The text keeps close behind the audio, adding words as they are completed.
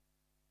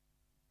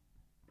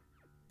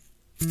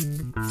Hello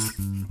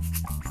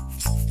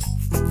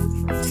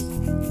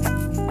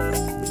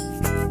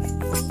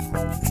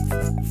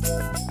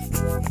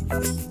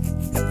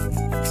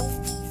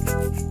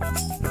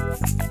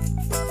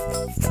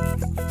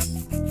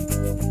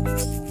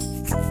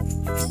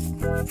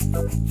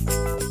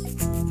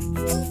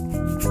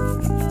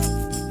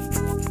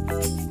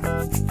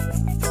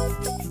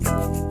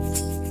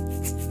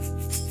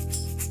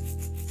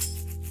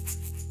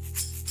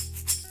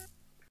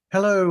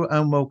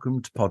and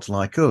welcome to Pods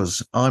Like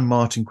Us. I'm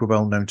Martin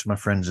Quibell, known to my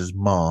friends as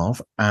Marv,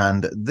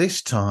 and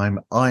this time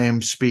I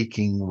am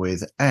speaking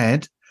with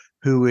Ed,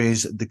 who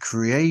is the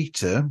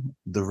creator,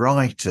 the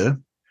writer,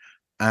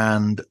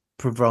 and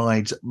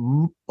provides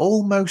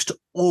almost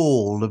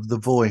all of the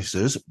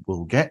voices.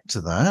 We'll get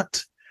to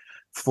that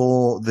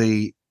for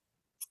the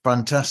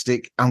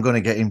fantastic. I'm going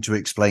to get him to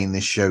explain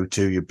this show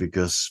to you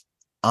because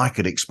I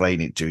could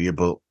explain it to you,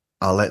 but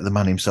I'll let the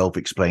man himself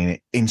explain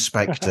it.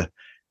 InSpectre.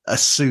 A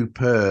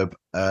superb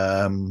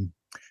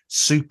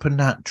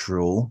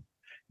supernatural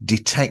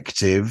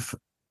detective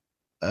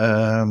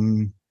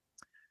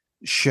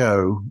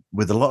show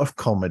with a lot of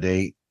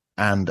comedy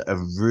and a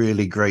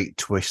really great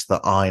twist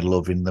that I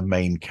love in the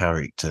main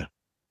character.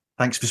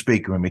 Thanks for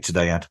speaking with me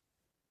today, Ed.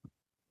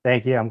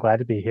 Thank you. I'm glad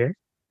to be here.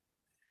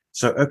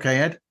 So, okay,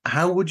 Ed,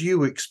 how would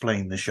you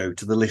explain the show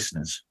to the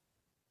listeners?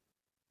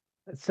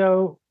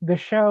 So, the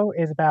show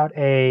is about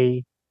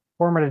a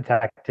former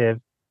detective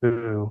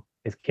who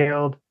is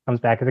killed, comes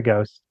back as a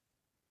ghost,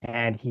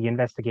 and he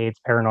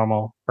investigates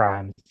paranormal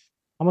crimes.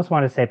 Almost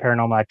want to say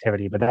paranormal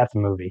activity, but that's a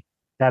movie.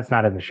 That's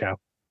not in the show.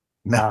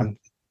 No.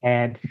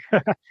 And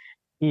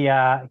he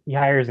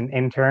hires an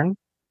intern,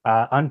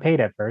 unpaid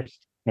at first,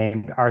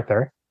 named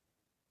Arthur,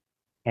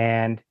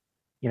 and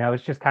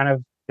it's just kind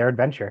of their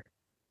adventure.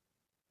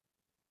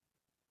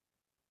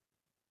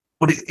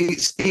 But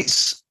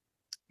it's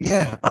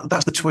yeah,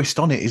 that's the twist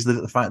on it, is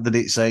the fact that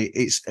it's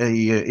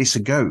a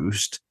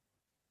ghost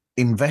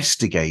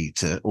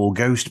investigator or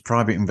ghost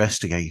private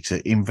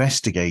investigator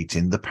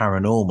investigating the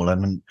paranormal,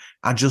 and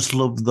I just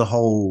love the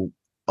whole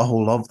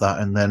of that.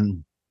 And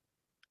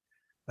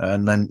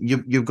then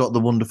you've got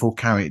the wonderful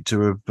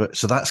character of,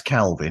 so that's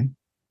Calvin,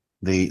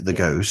 the Yeah.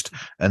 ghost,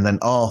 and then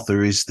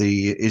Arthur is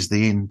the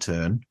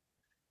intern,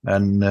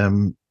 and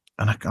I'm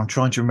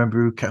trying to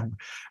remember who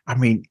I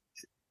mean,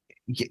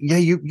 yeah,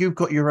 you've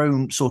got your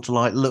own sort of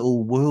like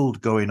little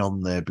world going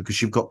on there, because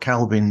you've got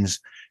Calvin's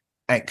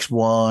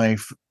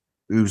ex-wife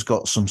who's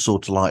got some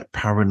sort of like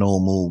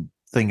paranormal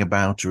thing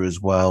about her as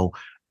well,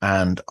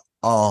 and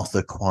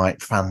Arthur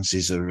quite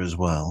fancies her as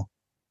well.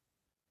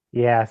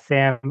 Yeah,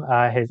 Sam,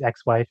 his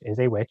ex-wife is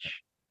a witch.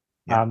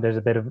 Yeah, There's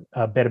a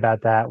bit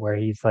about that where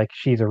he's like,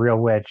 she's a real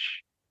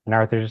witch, and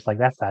Arthur's just like,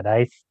 that's not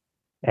nice.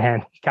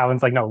 And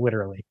Calvin's like, no,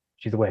 literally,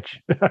 she's a witch.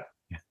 yeah,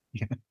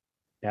 yeah.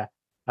 Yeah.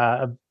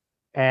 Uh,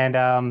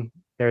 and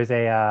there's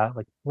a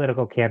like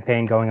political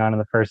campaign going on in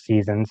the first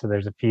season, so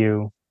there's a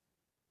few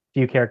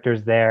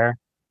characters there.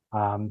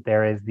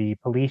 There is the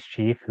police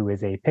chief who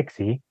is a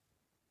pixie.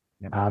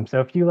 Yeah. So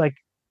a few like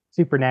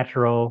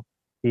supernatural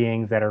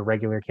beings that are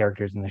regular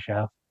characters in the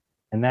show,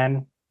 and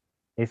then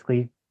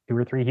basically two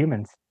or three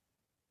humans.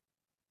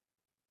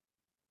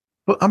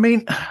 But I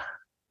mean,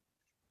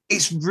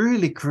 it's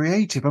really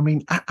creative. I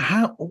mean,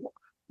 how,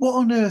 what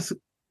on earth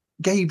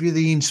gave you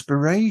the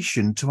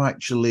inspiration to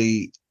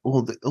actually,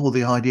 or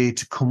the idea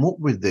to come up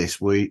with this,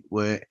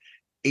 where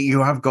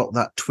you have got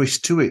that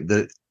twist to it,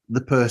 that the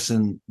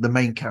person, the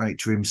main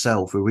character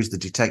himself, who is the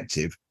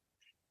detective,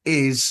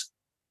 is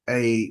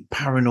a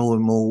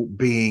paranormal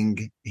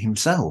being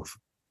himself.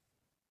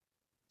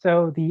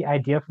 So the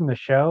idea from the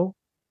show,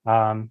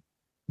 um,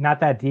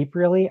 not that deep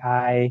really.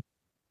 I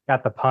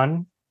got the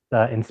pun,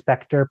 the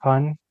inspector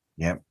pun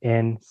Yeah.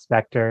 in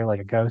Spectre, like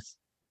a ghost,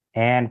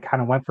 and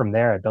kind of went from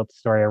there. I built the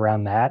story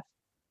around that.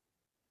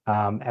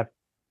 At,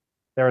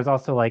 there was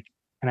also like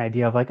an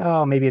idea of like,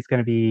 oh, maybe it's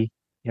going to be,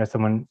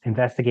 someone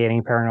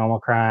investigating paranormal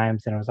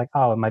crimes, and I was like,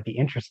 oh, it might be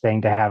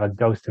interesting to have a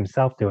ghost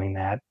himself doing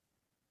that.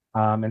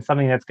 And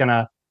something that's going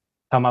to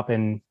come up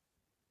in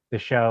the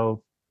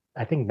show,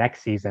 I think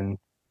next season,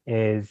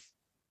 is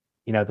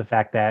the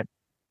fact that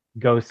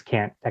ghosts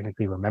can't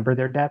technically remember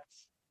their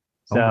deaths.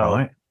 All So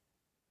right.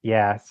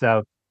 yeah,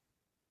 so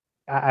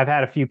I've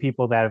had a few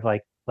people that have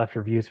like left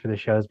reviews for the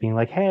shows being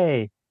like,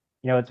 hey,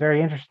 it's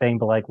very interesting,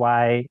 but like,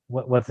 why?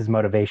 What's his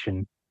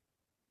motivation?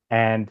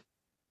 And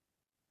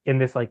in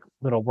this like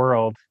little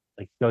world,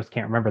 like ghosts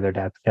can't remember their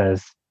deaths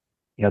because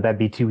that'd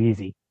be too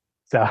easy.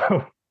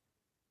 So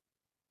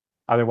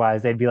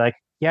otherwise, they'd be like,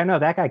 yeah, no,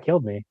 that guy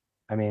killed me.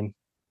 I mean,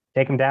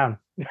 take him down.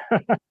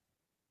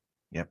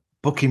 Yeah.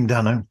 Book him,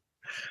 Dano.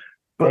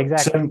 But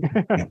Exactly.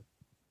 yeah.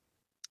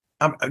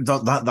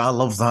 That I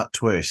love that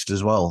twist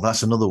as well.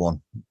 That's another one.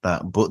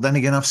 But then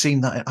again, I've seen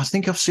that. I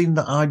think I've seen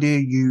that idea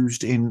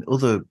used in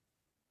other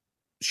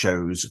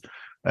shows,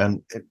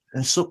 and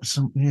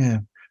some yeah.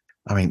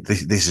 I mean,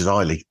 this is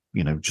highly,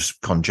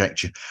 just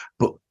conjecture,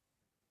 but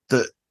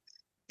that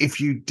if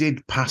you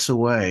did pass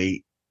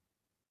away,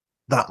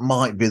 that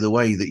might be the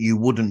way that you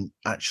wouldn't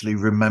actually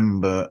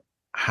remember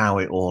how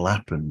it all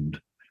happened.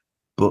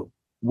 But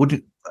would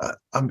it?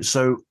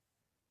 So,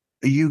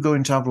 are you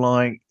going to have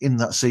like in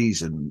that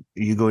season?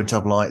 Are you going to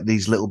have like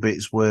these little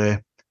bits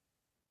where,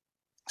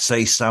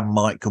 say, Sam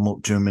might come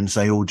up to him and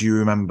say, "Oh, do you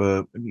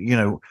remember?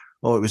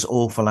 Oh, it was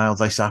awful how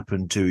this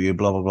happened to you.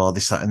 Blah blah blah.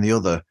 This, that, and the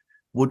other."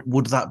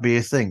 Would that be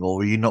a thing,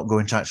 or are you not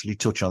going to actually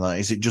touch on that?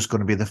 Is it just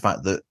going to be the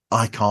fact that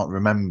I can't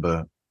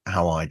remember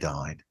how I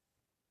died?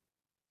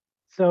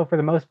 So for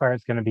the most part,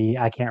 it's going to be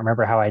I can't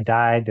remember how I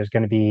died. There's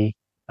going to be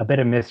a bit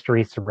of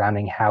mystery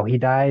surrounding how he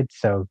died.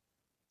 So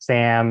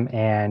Sam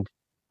and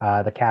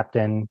the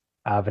captain,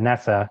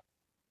 Vanessa,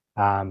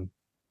 um,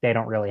 they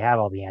don't really have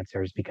all the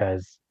answers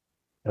because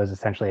it was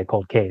essentially a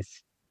cold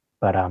case.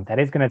 But that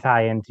is going to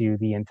tie into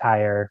the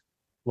entire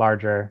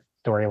larger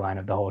storyline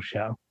of the whole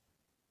show.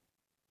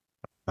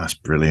 That's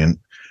brilliant.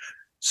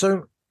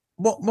 So,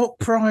 what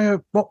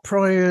prior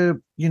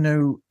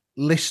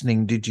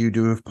listening did you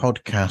do of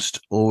podcast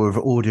or of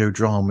audio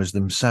dramas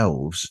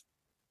themselves?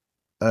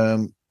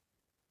 Um,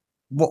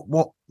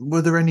 what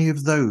were there any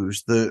of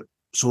those that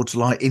sort of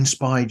like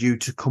inspired you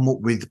to come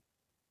up with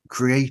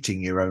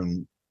creating your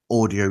own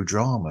audio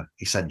drama,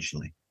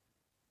 essentially?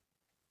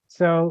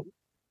 So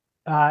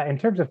in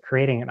terms of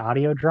creating an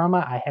audio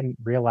drama, I hadn't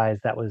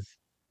realized that was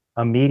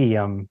a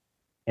medium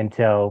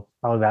until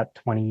probably about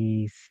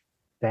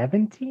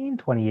 2017,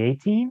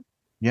 2018.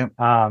 Yep.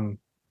 Um,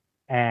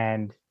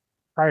 and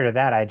prior to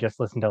that, I just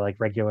listened to like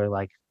regular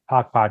like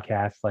talk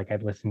podcasts. Like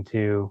I'd listened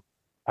to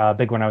a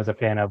big one I was a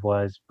fan of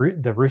was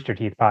the Rooster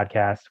Teeth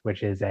podcast,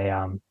 which is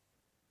a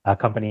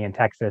company in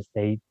Texas.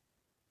 They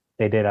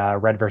did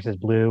Red versus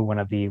Blue, one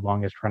of the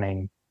longest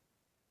running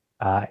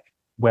uh,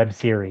 web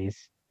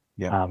series.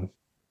 Yep. Um,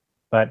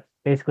 but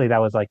basically, that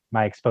was like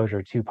my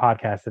exposure to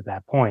podcasts at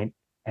that point.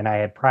 And I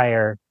had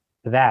prior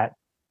to that,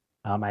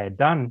 I had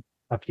done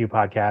a few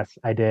podcasts.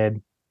 I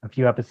did a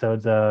few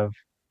episodes of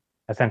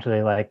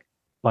essentially like a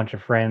bunch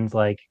of friends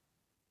like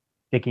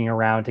dicking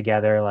around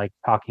together, like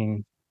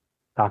talking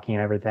and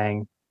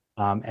everything.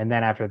 And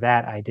then after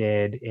that, I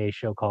did a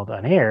show called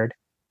Unaired,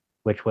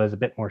 which was a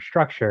bit more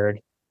structured.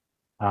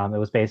 It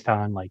was based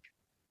on like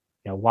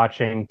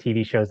watching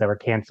TV shows that were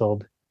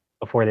canceled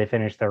before they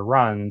finished their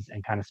runs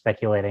and kind of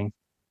speculating,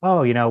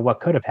 oh, what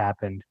could have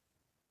happened,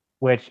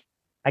 which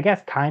I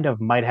guess kind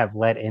of might have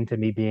led into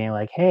me being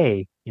like,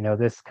 hey,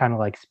 this kind of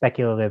like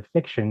speculative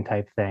fiction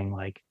type thing,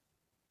 like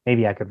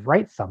maybe I could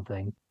write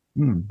something.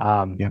 Hmm.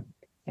 Um, Yep.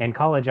 in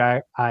college,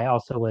 I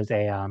also was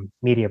a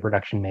media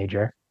production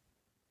major,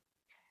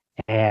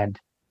 and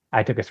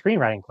I took a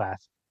screenwriting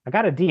class. I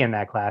got a D in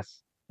that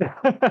class,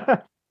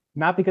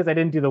 not because I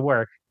didn't do the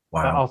work,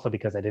 but Wow. also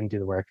because I didn't do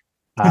the work.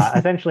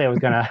 Essentially,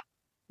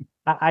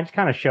 I just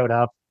kind of showed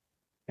up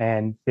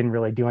and didn't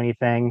really do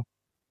anything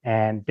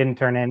and didn't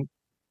turn in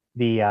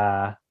the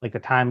like the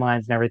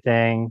timelines and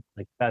everything.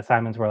 Like the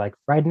assignments were like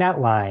write an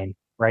outline,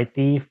 write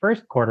the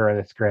first quarter of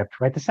the script,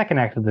 write the second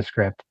act of the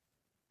script.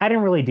 I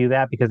didn't really do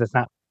that because it's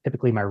not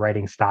typically my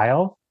writing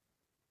style.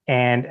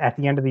 And at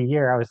the end of the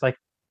year, I was like,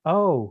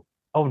 oh,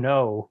 oh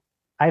no,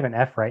 I have an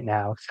F right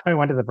now. So I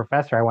went to the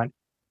professor. I went,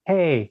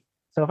 hey,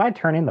 so if I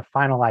turn in the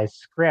finalized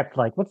script,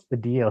 like what's the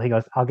deal? He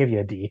goes, I'll give you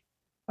a D.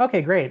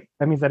 Okay, great.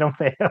 That means I don't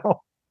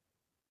fail.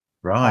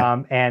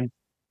 Right. And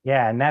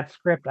yeah, and that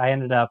script I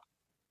ended up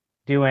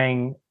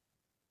doing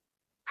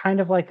kind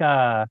of like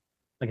a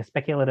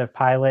speculative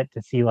pilot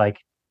to see like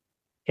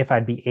if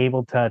I'd be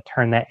able to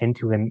turn that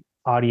into an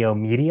audio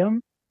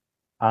medium.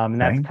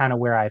 And that's Okay. kind of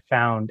where I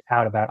found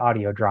out about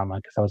audio drama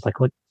because I was like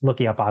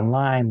looking up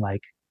online,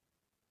 like,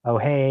 oh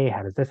hey,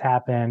 how does this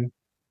happen?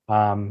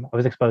 I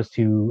was exposed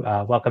to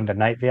Welcome to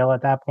Night Vale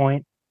at that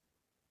point,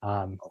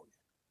 um,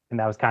 and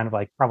that was kind of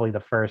like probably the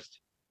first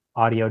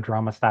audio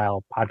drama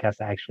style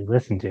podcast I actually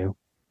listened to.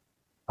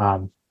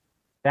 Um,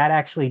 that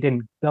actually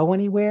didn't go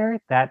anywhere.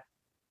 That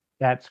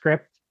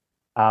script.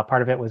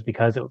 Part of it was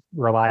because it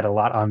relied a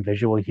lot on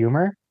visual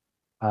humor.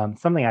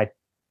 Something I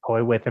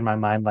toy with in my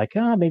mind, like,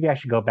 oh, maybe I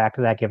should go back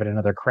to that, give it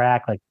another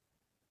crack. Like,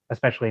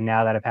 especially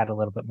now that I've had a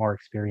little bit more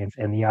experience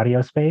in the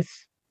audio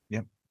space.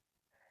 Yep.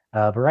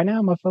 But right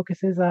now, my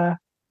focus is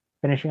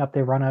finishing up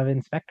the run of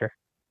InSpectre.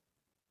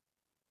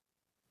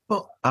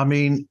 But I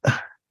mean,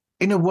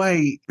 in a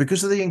way,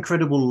 because of the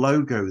incredible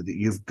logo that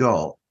you've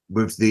got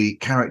with the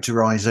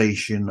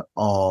characterization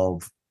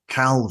of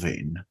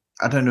Calvin,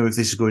 I don't know if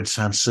this is going to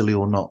sound silly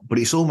or not, but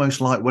it's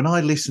almost like when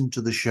I listen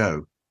to the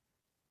show,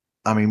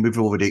 I mean, we've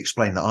already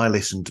explained that I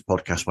listen to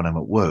podcasts when I'm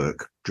at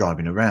work,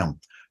 driving around,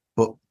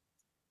 but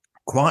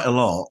quite a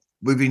lot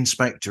with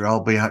InSpectre,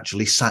 I'll be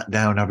actually sat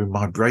down having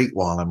my break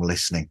while I'm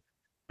listening.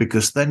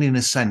 Because then, in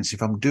a sense,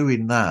 if I'm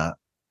doing that,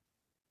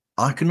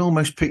 I can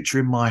almost picture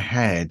in my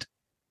head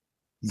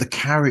the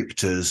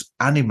characters'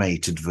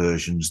 animated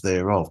versions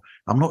thereof.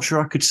 I'm not sure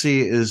I could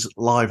see it as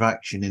live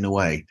action in a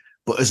way,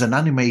 but as an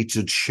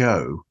animated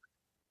show,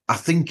 I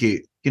think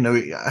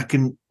I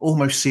can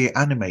almost see it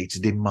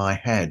animated in my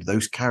head,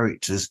 those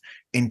characters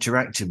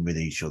interacting with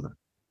each other.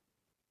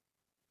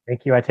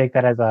 Thank you. I take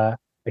that as a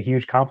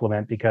huge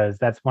compliment because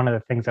that's one of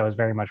the things I was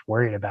very much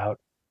worried about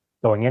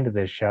going into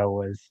this show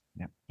was,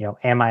 Yeah.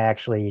 am I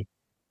actually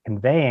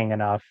conveying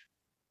enough?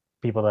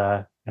 people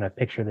to kind of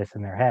picture this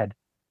in their head,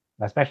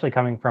 especially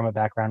coming from a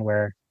background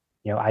where,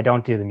 I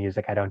don't do the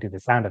music, I don't do the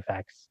sound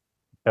effects.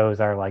 Those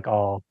are like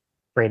all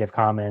Creative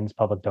Commons,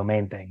 public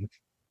domain things.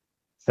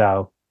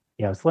 So,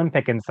 slim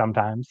pickings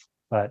sometimes,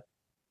 but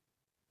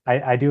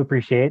I do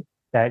appreciate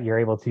that you're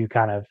able to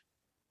kind of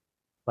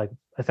like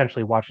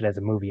essentially watch it as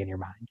a movie in your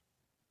mind.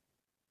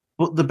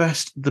 But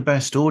the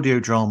best audio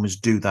dramas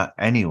do that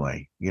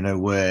anyway,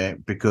 where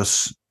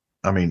because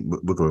I mean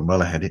we're going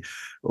well ahead,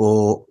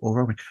 or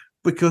are we?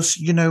 Because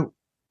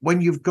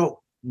when you've got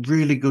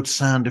really good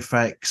sound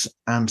effects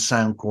and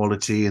sound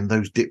quality and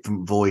those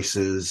different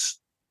voices,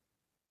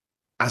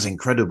 as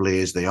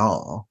incredibly as they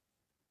are,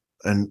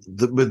 and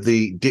with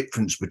the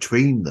difference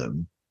between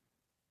them,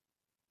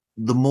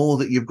 the more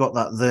that you've got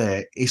that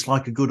there, it's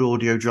like a good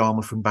audio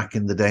drama from back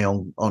in the day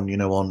on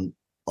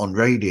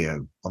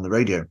radio on the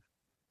radio.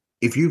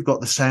 If you've got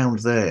the sound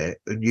there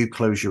and you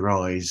close your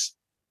eyes,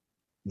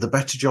 the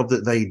better job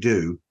that they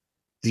do,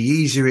 the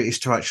easier it is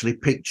to actually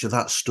picture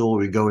that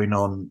story going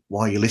on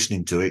while you're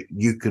listening to it.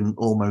 You can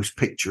almost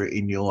picture it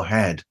in your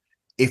head.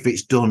 If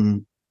it's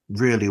done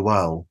really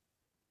well,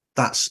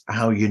 that's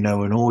how you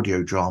know an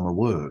audio drama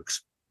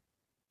works.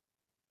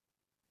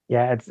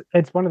 Yeah,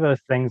 it's one of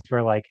those things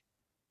where like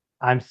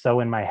I'm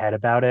so in my head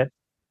about it,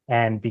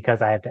 and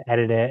because I have to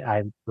edit it,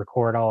 I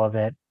record all of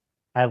it.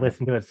 I Yeah.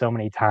 listen to it so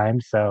many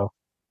times, so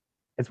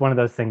it's one of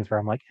those things where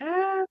I'm like,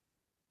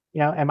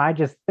 am I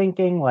just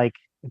thinking like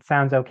it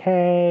sounds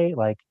okay?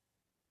 Like,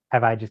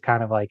 have I just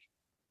kind of like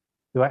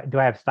do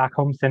I have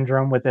Stockholm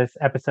syndrome with this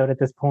episode at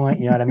this point?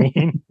 You know what I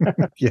mean?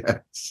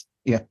 Yes.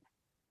 Yeah.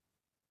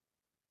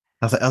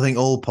 I think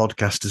all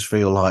podcasters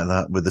feel like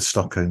that with the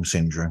Stockholm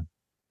syndrome.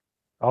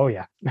 Oh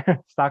yeah,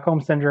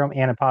 Stockholm syndrome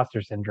and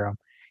imposter syndrome.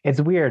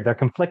 It's weird. They're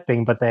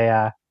conflicting, but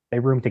they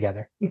room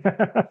together.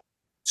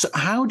 So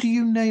how do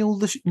you nail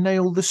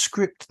the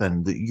script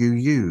then that you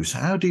use?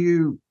 How do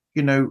you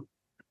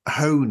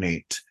hone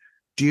it?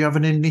 Do you have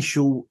an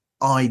initial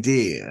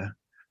idea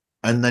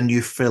and then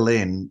you fill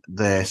in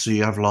there? So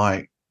you have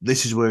like,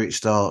 this is where it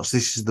starts,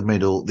 this is the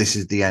middle, this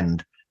is the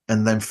end,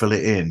 and then fill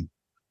it in?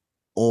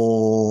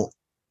 Or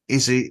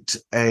is it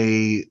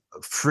a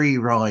free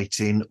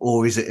writing,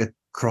 or is it a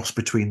cross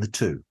between the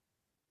two?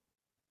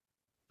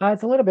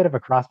 It's a little bit of a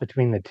cross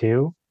between the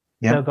two.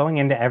 Yeah. So going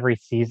into every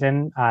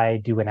season, I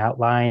do an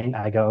outline.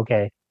 I go,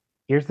 okay,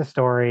 here's the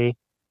story.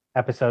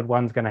 Episode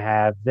one's going to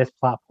have this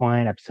plot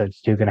point. Episode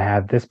two going to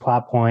have this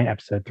plot point.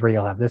 Episode three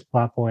will have this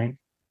plot point.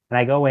 And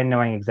I go in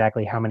knowing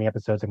exactly how many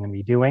episodes I'm going to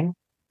be doing.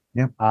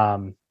 Yeah.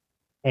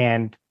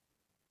 And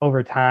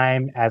over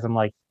time, as I'm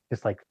like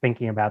just like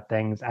thinking about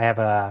things, I have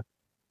a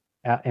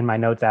in my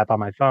notes app on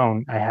my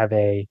phone, I have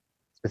a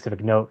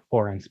specific note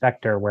for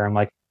InSpectre where I'm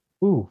like,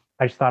 ooh,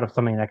 I just thought of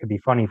something that could be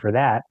funny for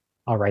that.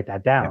 I'll write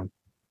that Yeah.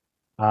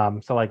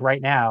 down. So like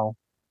right now,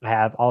 I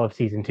have all of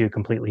season two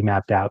completely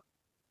mapped out.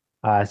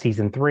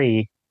 Season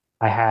three,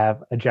 I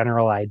have a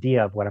general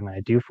idea of what I'm going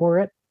to do for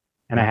it,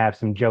 and I Yeah. have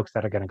some jokes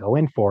that are going to go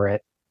in for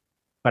it,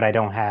 but I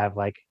don't have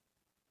like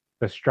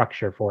the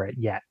structure for it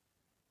yet.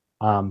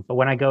 But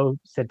when I go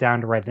sit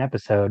down to write an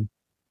episode,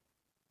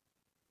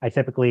 I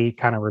typically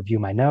kind of review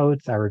my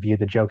notes. I review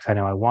the jokes I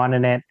know I want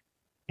in it,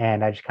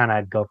 and I just kind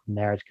of go from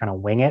there. I just kind of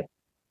wing it.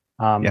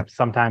 Yeah.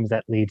 Sometimes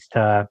that leads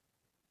to,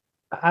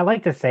 I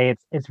like to say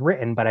it's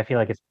written, but I feel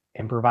like it's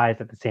improvised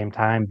at the same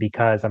time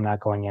because I'm not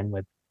going in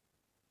with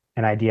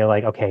an idea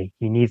like, okay,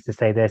 he needs to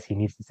say this, he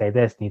needs to say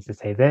this, needs to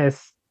say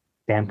this.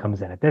 Sam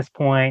comes in at this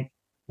point,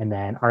 and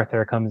then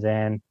Arthur comes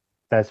in,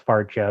 says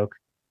fart joke.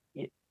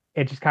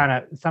 It just kind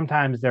of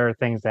sometimes there are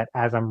things that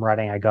as I'm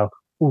writing, I go,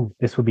 ooh,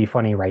 this would be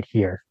funny right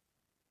here,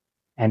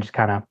 and just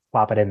kind of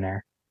plop it in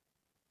there.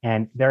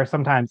 And there are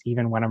sometimes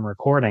even when I'm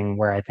recording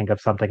where I think of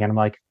something and I'm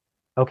like,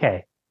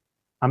 okay,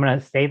 I'm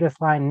gonna say this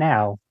line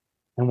now,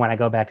 and when I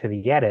go back to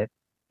the edit,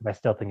 if I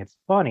still think it's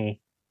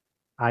funny,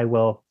 I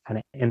will kind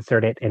of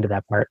insert it into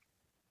that part.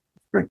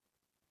 Great.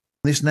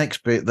 This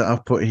next bit that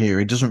I've put here,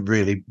 it doesn't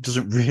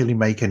really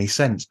make any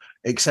sense,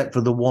 except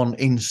for the one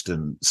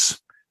instance.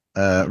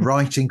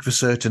 Writing for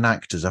certain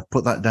actors, I've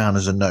put that down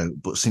as a note.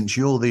 But since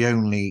you're the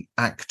only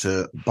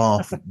actor,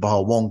 bar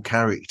one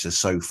character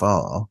so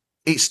far,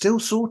 it still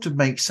sort of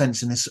makes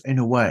sense in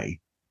a way.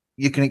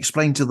 You can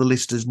explain to the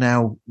listeners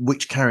now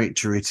which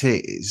character it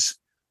is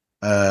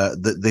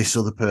that this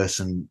other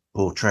person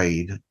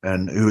portrayed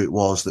and who it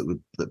was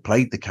that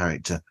played the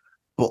character,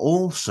 but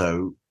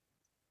also,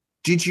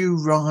 did you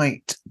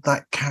write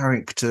that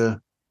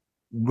character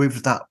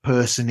with that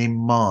person in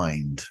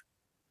mind?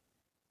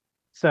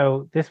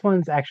 So this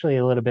one's actually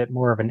a little bit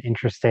more of an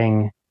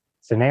interesting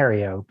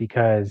scenario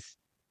because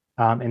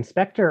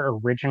InSpectre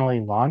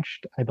originally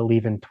launched, I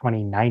believe, in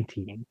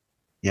 2019.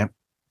 Yep.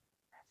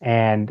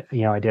 And,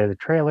 I did the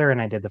trailer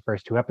and I did the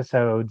first two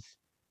episodes.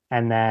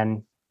 And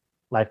then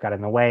life got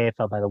in the way, it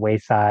fell by the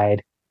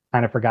wayside,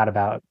 kind of forgot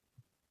about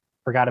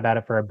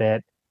it for a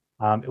bit.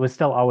 It was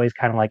still always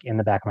kind of like in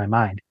the back of my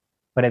mind.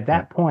 But at Yep.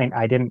 that point,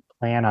 I didn't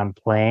plan on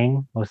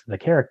playing most of the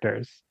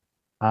characters.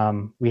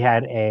 We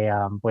had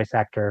a voice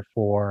actor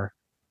for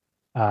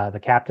the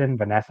captain,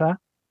 Vanessa,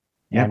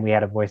 Yep. and we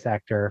had a voice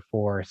actor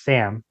for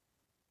Sam,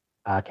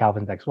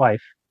 Calvin's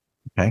ex-wife,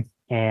 Okay.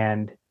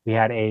 and we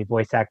had a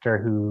voice actor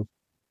who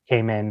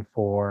came in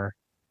for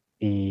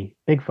the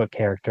Bigfoot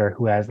character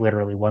who has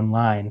literally one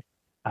line.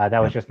 That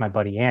was Yep. just my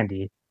buddy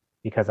Andy,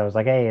 because I was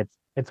like, hey,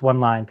 it's one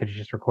line. Could you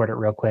just record it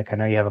real quick? I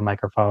know you have a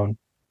microphone.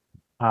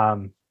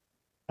 Um,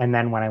 and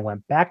then when I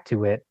went back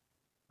to it,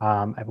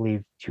 I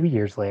believe 2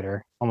 years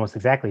later, almost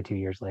exactly 2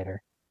 years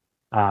later,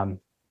 um,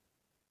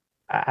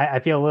 I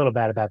feel a little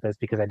bad about this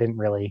because I didn't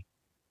really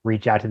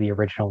reach out to the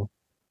original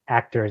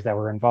actors that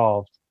were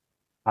involved.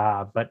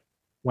 But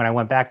when I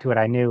went back to it,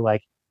 I knew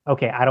like,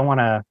 okay, I don't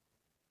want to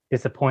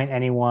disappoint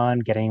anyone,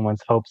 get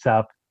anyone's hopes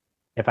up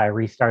if I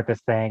restart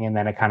this thing and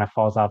then it kind of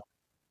falls off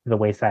the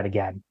wayside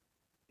again.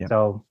 Yep.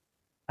 So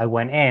I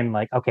went in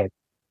like, okay,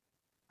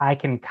 I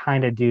can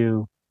kind of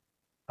do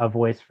a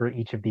voice for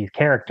each of these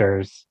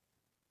characters.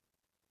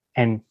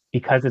 And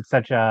because it's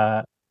such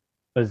a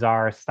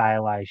bizarre,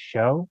 stylized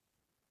show,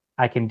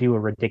 I can do a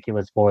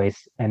ridiculous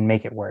voice and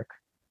make it work.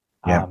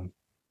 Yep. Um,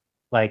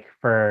 like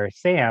for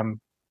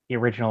Sam, the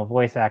original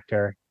voice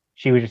actor,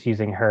 she was just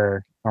using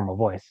her normal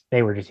voice.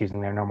 They were just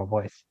using their normal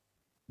voice.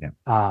 Yep.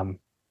 Um,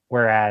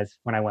 Whereas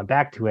when I went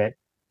back to it,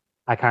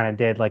 I kind of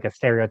did like a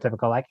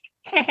stereotypical like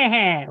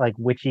like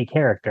witchy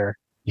character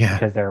Yeah.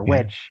 because they're a Yeah.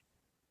 witch.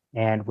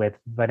 And with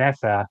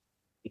Vanessa,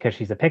 because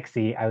she's a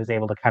pixie, I was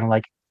able to kind of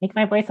like make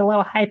my voice a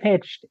little high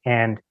pitched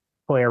and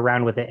play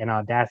around with it in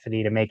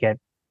Audacity to make it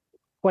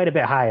quite a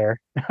bit higher.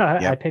 I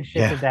Yep. pitch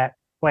Yeah. shifted that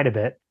quite a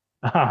bit.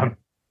 Yep. Um,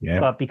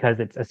 Yep. but because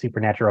it's a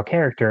supernatural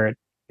character,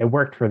 it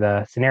worked for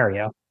the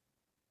scenario.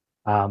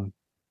 Um,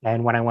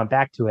 and when I went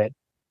back to it,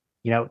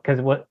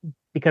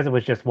 because it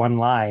was just one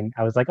line,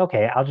 I was like,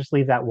 okay, I'll just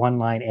leave that one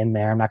line in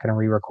there. I'm not going to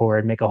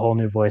re-record, make a whole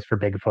new voice for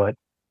Bigfoot,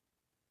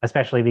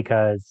 especially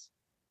because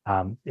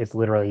it's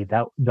literally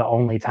the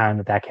only time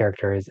that that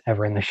character is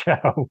ever in the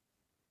show.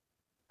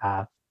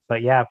 Uh,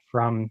 but yeah,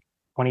 from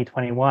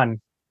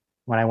 2021,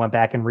 when I went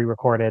back and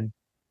re-recorded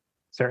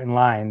certain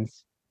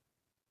lines,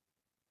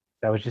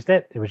 that was just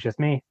it. It was just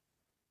me.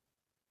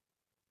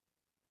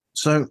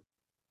 So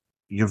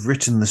you've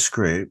written the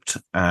script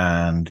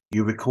and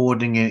you're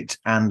recording it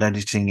and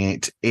editing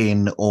it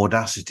in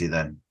Audacity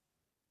then?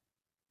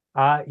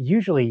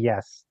 Usually,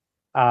 yes.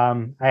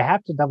 I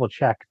have to double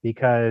check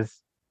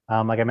because,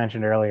 like I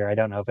mentioned earlier, I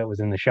don't know if it was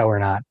in the show or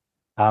not.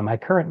 My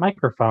current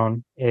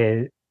microphone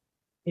is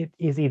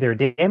either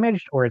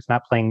damaged or it's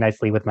not playing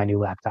nicely with my new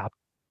laptop.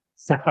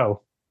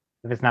 So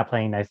if it's not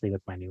playing nicely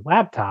with my new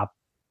laptop,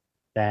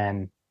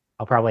 then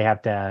I'll probably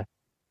have to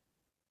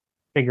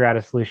figure out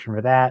a solution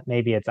for that.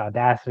 Maybe it's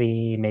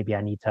Audacity. Maybe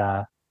I need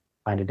to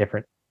find a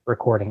different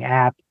recording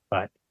app.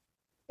 But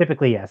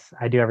typically, yes,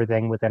 I do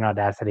everything within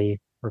Audacity,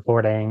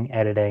 recording,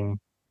 editing,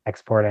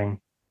 exporting,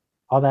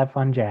 all that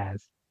fun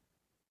jazz.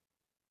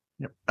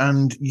 Yep.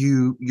 And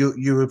you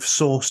have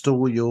sourced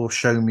all your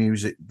show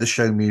music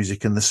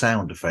and the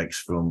sound effects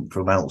from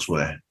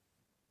elsewhere.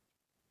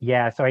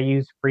 Yeah, so I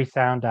use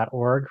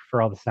freesound.org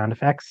for all the sound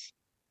effects.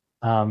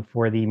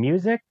 For the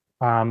music,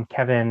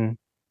 Kevin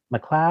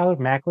MacLeod,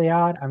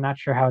 I'm not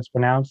sure how it's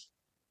pronounced,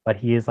 but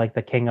he is like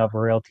the king of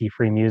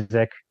royalty-free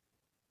music.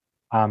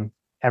 Um,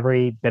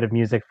 every bit of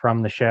music from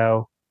the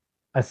show,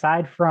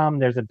 aside from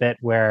there's a bit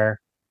where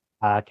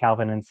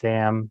Calvin and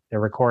Sam, they're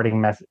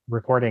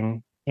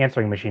recording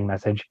answering machine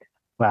message.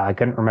 Wow, I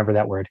couldn't remember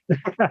that word.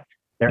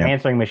 Their Yep.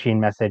 answering machine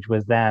message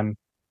was them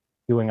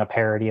doing a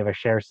parody of a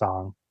Cher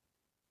song.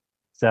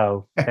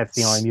 So that's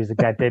the only Yes. music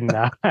that didn't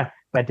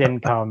that didn't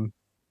come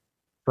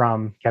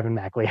from Kevin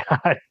MacLeod.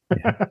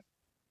 Yeah. So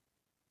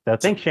So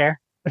thanks, Cher.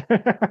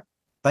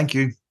 thank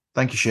you.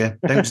 Thank you, Cher.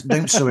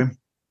 Don't sue him.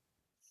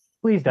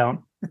 Please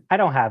don't. I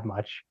don't have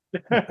much.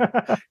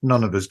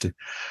 None of us do.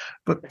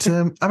 But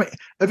I mean,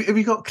 have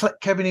you got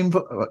Kevin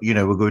involved? You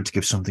know, we're going to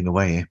give something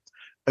away here.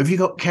 Have you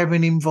got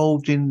Kevin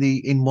involved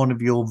in one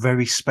of your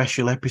very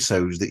special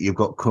episodes that you've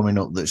got coming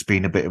up? That's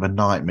been a bit of a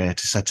nightmare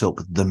to set up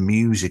the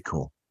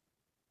musical.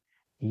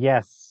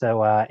 Yes,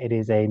 so it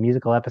is a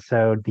musical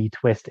episode. The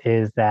twist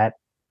is that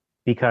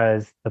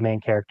because the main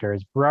character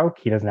is broke,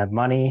 he doesn't have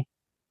money.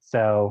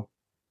 So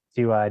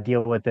to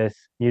deal with this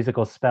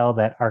musical spell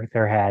that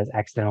Arthur has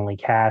accidentally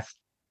cast,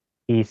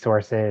 he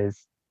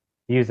sources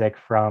music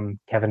from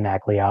Kevin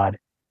MacLeod,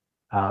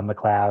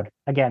 McLeod.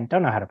 Again,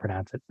 don't know how to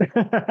pronounce it.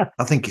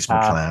 I think it's uh,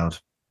 McLeod.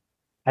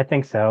 I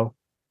think so,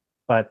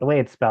 but the way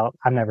it's spelled,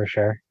 I'm never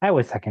sure. I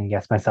always second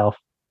guess myself.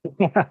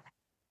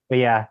 But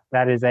yeah,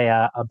 that is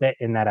a bit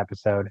in that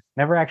episode.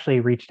 Never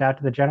actually reached out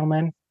to the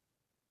gentleman.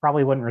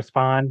 Probably wouldn't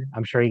respond.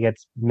 I'm sure he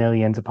gets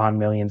millions upon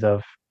millions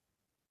of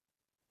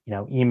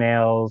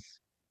emails,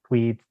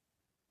 tweets.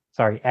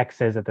 Sorry,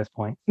 X's at this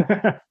point.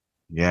 But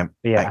Yeah,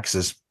 yeah,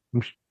 X's.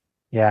 I'm,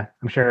 yeah,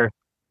 I'm sure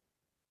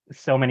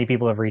so many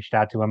people have reached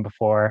out to him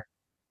before.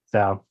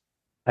 So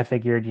I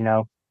figured,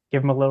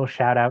 give him a little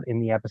shout out in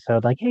the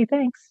episode, like, hey,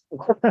 thanks.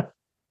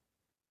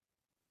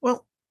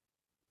 Well,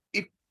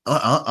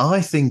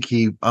 I think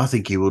he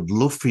would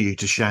love for you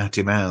to shout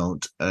him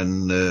out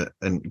and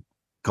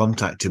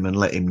contact him and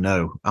let him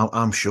know.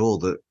 I'm sure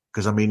that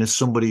Because I mean, as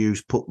somebody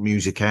who's put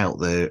music out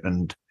there,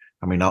 and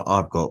I mean,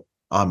 I've got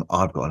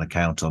an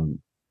account on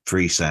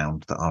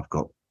Freesound that I've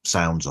got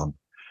sounds on,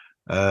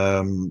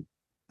 um,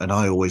 and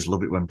I always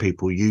love it when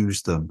people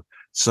use them.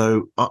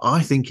 So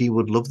I think he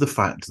would love the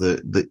fact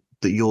that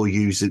you're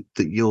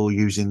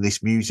using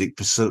this music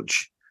for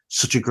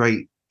such a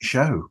great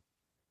show.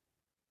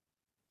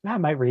 I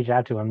might reach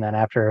out to him then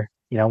after,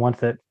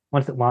 once it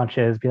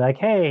launches, be like,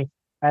 hey,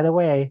 by the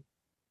way,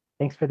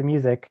 thanks for the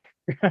music.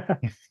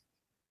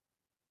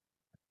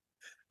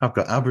 I've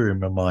got ABBA in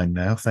my mind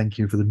now. Thank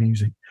you for the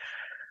music.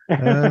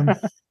 Um,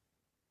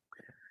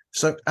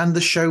 so, and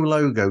the show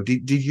logo.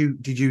 Did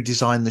you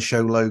design the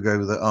show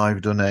logo that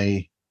I've done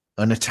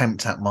an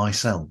attempt at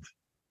myself?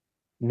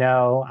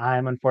 No,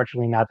 I'm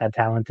unfortunately not that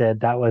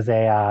talented. That was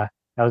a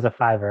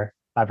fiver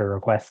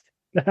request.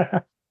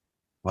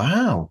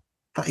 Wow,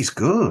 that is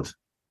good.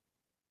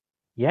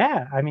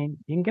 Yeah, I mean,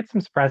 you can get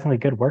some surprisingly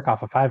good work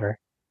off of Fiverr.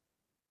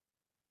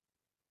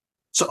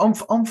 So on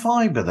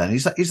Fiverr, then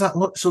is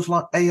that sort of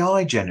like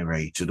AI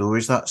generated, or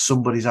is that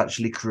somebody's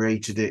actually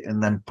created it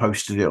and then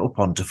posted it up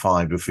onto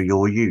Fiverr for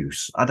your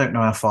use? I don't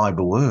know how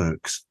Fiverr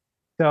works.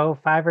 So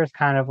Fiverr is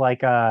kind of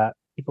like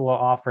people will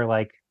offer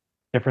like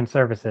different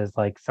services.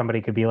 Like somebody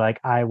could be like,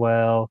 I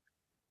will,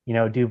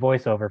 do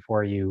voiceover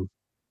for you,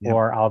 Yep.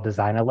 or I'll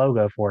design a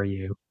logo for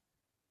you.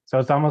 So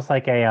it's almost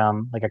like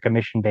a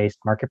commission-based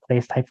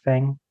marketplace type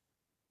thing.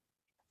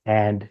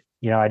 And,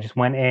 I just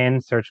went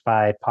in, searched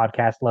by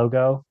podcast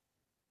logo,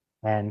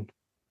 and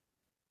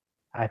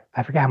I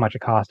forget how much it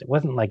cost. It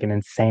wasn't like an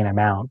insane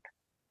amount,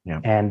 Yeah.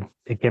 and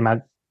it came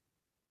out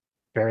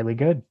fairly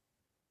good.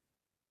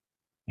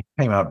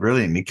 Came out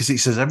brilliantly because it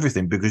says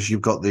everything because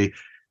you've got the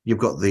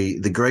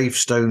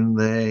gravestone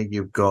there,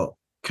 you've got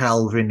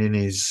Calvin in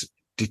his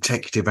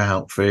detective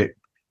outfit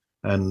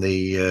and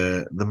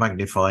the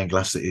magnifying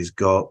glass that he's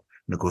got.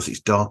 And of course it's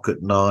dark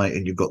at night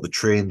and you've got the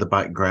tree in the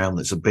background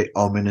that's a bit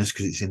ominous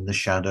because it's in the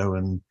shadow.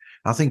 And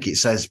I think it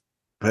says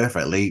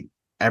perfectly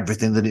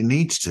everything that it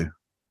needs to.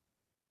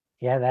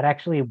 Yeah, that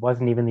actually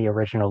wasn't even the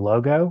original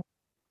logo.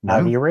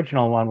 No? The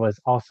original one was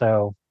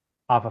also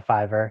off of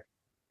Fiverr.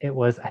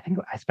 I think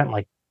I spent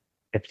like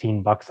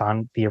 $15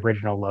 on the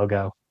original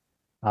logo.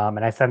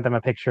 And I sent them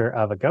a picture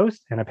of a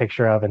ghost and a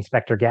picture of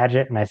Inspector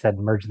Gadget, and I said,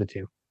 merge the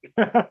two.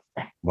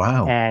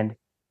 Wow. And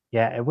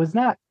yeah, it was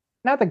not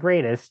the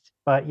greatest,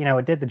 but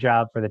it did the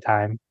job for the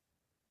time.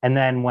 And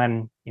then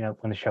when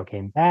the show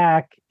came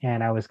back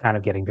and I was kind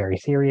of getting very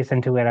serious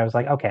into it, I was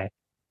like, okay,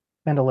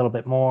 spend a little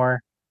bit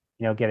more,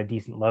 get a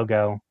decent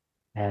logo.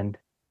 And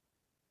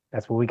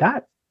that's what we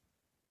got.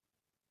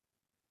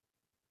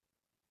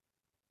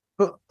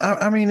 But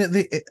I mean, at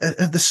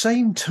the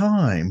same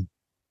time,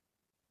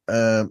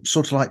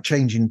 sort of like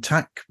changing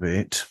tack a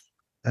bit.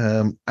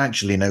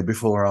 Actually, no.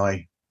 Before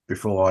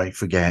I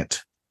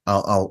forget,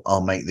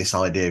 I'll make this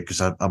idea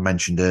because I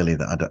mentioned earlier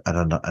that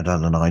I'd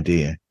had an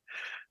idea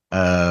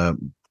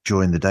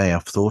during the day.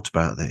 I've thought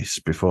about this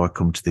before I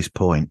come to this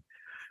point.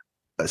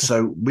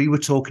 So we were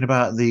talking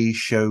about the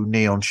show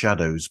Neon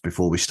Shadows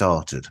before we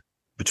started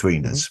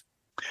between Mhm. us,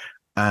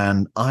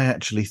 and I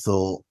actually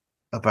thought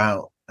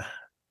about.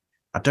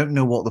 I don't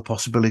know what the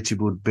possibility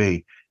would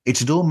be.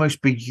 It'd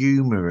almost be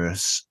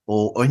humorous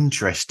or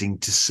interesting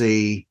to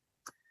see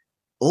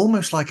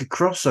almost like a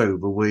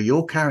crossover where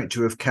your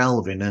character of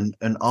Calvin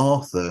and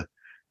Arthur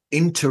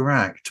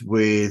interact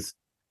with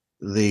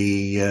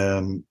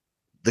the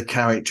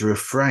character of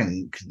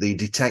Frank, the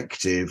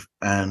detective,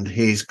 and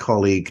his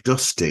colleague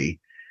Dusty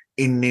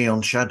in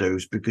Neon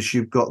Shadows, because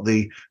you've got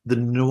the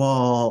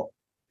noir,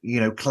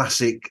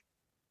 classic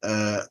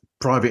uh,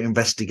 private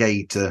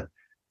investigator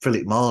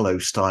Philip Marlowe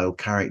style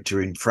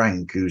character in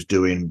Frank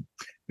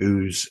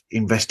who's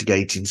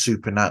investigating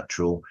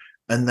supernatural,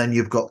 and then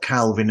you've got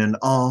Calvin and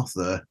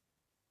Arthur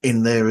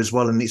in there as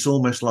well, and it's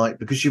almost like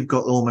because you've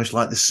got almost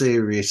like the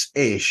serious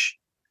ish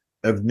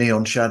of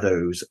Neon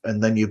Shadows,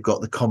 and then you've got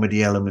the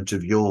comedy element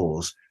of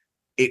yours.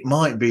 It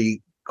might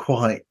be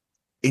quite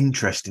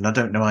interesting. I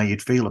don't know how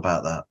you'd feel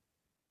about that.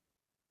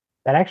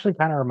 That actually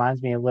kind of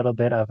reminds me a little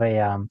bit of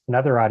a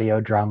another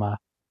audio drama.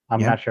 I'm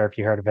Yep, not sure if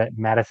you heard of it,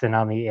 Madison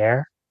on the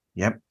Air,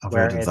 yep, I've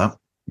where heard of that. it's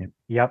Yep.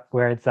 yep,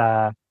 where it's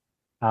a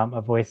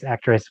voice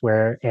actress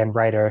where and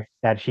writer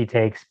that she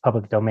takes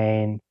public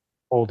domain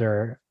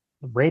older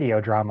radio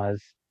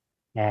dramas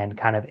and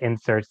kind of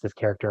inserts this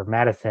character of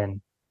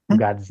Madison who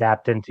got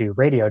zapped into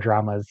radio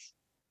dramas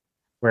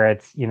where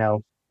it's,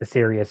 the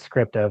serious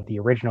script of the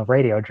original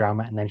radio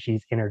drama and then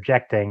she's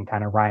interjecting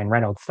kind of Ryan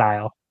Reynolds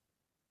style.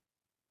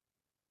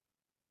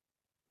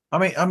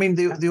 I mean,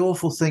 the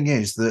awful thing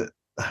is that,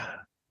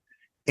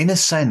 in a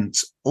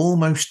sense,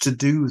 almost to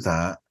do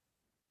that,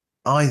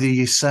 either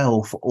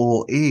yourself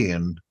or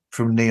Ian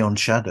from Neon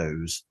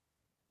Shadows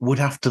would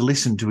have to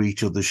listen to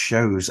each other's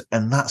shows,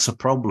 and that's a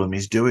problem.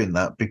 Is doing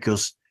that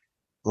because,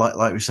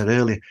 like we said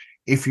earlier,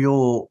 if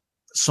you're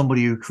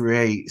somebody who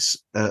creates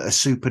a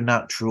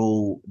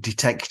supernatural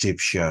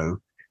detective show,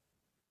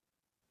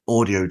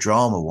 audio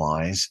drama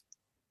wise,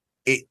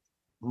 it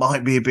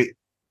might be a bit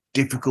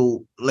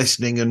difficult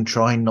listening and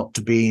trying not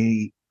to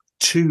be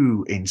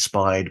too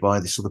inspired by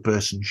this other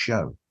person's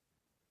show.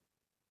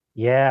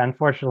 Yeah,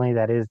 unfortunately,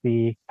 that is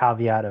the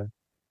caveat of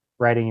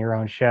writing your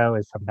own show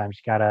is sometimes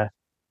you gotta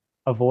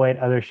avoid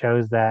other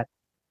shows that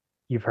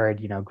you've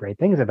heard, great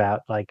things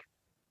about. Like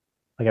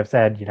I've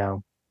said,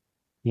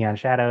 Neon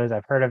Shadows,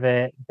 I've heard of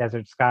it.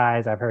 Desert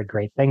Skies, I've heard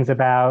great things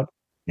about.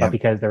 But Yeah,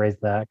 because there is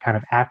the kind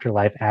of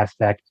afterlife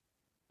aspect,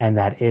 and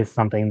that is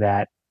something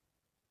that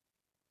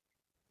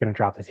going to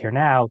drop this here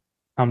now,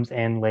 comes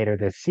in later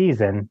this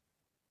season.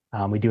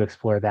 We do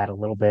explore that a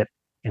little bit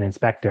in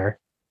InSpectre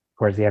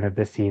towards the end of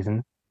this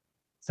season.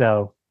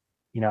 So,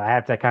 I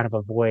have to kind of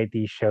avoid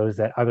these shows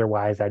that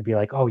otherwise I'd be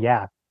like, oh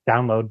yeah,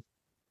 download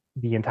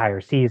the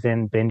entire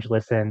season, binge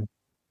listen.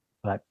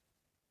 But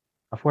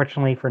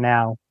unfortunately for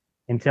now,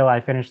 until I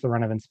finish the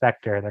run of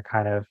InSpectre, they're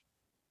kind of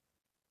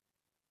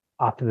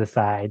off to the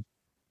side.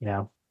 You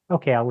know,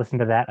 okay, I'll listen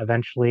to that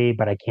eventually,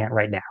 but I can't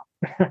right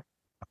now.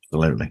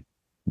 absolutely.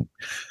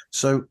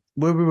 So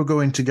where we were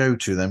going to go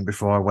to then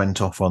before I went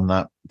off on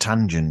that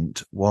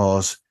tangent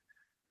was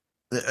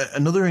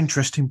another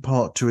interesting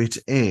part to it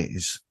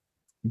is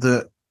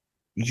that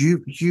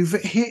you've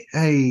hit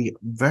a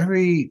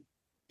very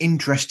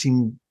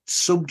interesting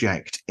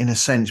subject in a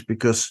sense,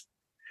 because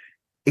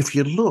if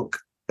you look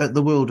at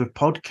the world of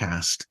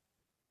podcast,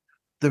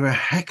 there are a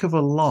heck of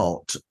a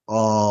lot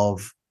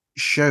of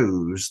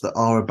shows that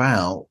are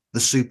about the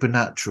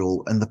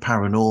supernatural and the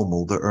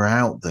paranormal that are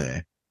out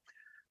there.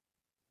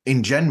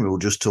 In general,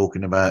 just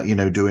talking about,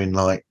 doing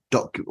like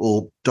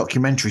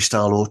documentary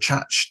style or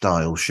chat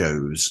style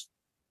shows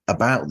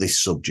about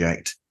this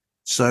subject.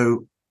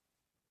 So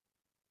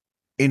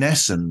in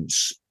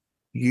essence,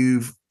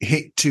 you've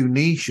hit two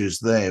niches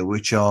there,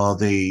 which are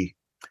the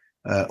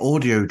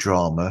audio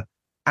drama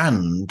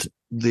and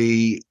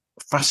the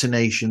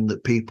fascination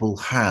that people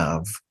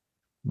have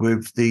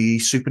with the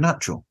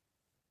supernatural.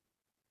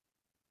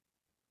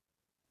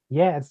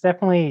 Yeah, it's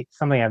definitely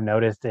something I've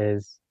noticed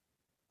is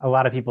a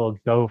lot of people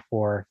go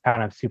for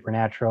kind of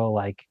supernatural,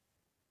 like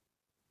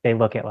they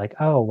look at like,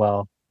 oh,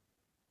 well,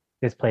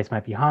 this place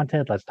might be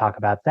haunted. Let's talk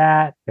about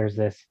that. There's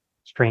this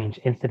strange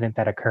incident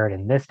that occurred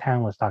in this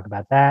town. Let's talk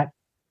about that.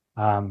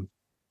 Um,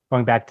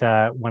 Going back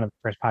to one of the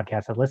first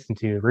podcasts I listened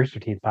to, Rooster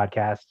Teeth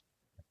podcast,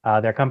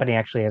 their company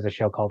actually has a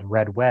show called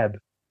Red Web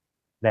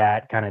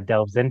that kind of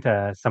delves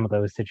into some of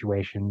those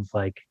situations,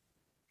 like,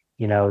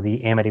 the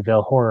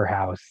Amityville Horror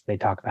House. They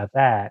talk about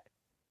that.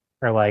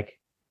 Or like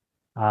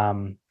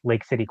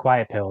Lake City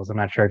Quiet Pills. I'm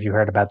not sure if you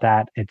heard about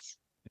that. It's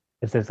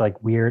this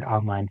like weird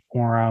online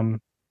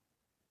forum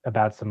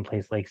about some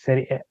place Lake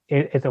City.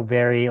 It's a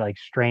very like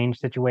strange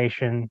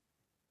situation.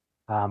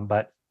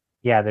 But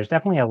yeah, there's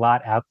definitely a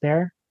lot out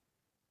there,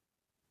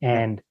 Yeah.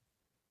 and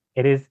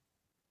it is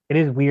it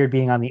is weird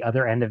being on the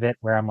other end of it,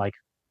 where I'm like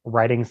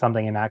writing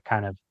something and not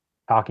kind of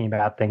talking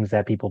about things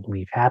that people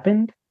believe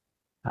happened.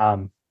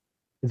 Um,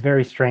 it's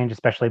very strange,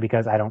 especially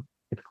because I don't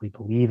typically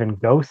believe in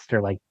ghosts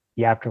or like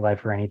the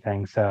afterlife or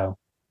anything. So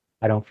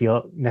I don't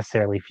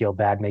necessarily feel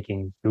bad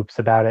making oops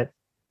about it.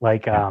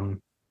 Like Yeah.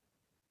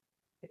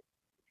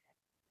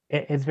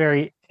 it's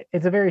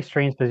a very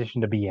strange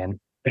position to be in.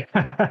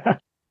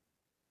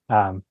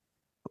 um,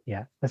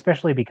 yeah,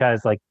 especially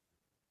because like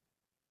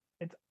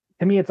it's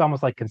to me it's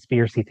almost like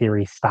conspiracy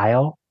theory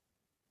style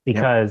Yeah.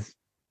 because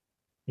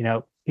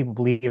people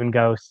believe in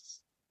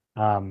ghosts.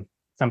 Um,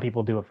 some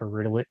people do it for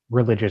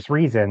religious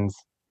reasons,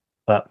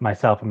 but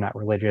myself, I'm not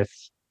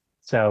religious.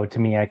 So to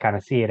me, I kind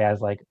of see it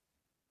as like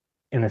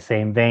in the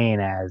same vein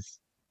as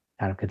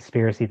kind of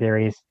conspiracy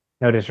theories.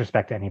 No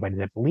disrespect to anybody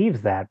that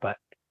believes that, but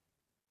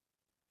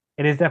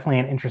it is definitely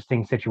an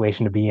interesting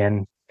situation to be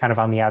in, kind of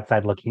on the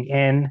outside looking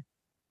in,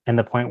 and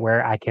the point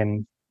where I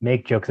can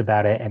make jokes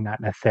about it and not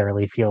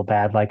necessarily feel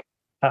bad, like,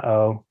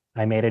 uh-oh,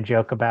 I made a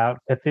joke about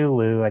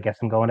Cthulhu. I guess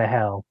I'm going to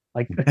hell.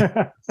 Like,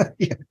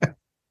 Yeah.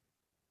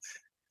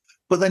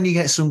 But then you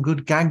get some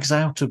good gags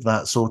out of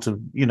that sort of,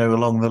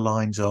 along the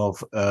lines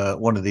of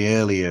one of the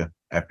earlier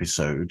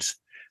episodes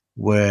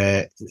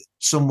where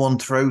someone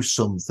throws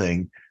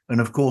something,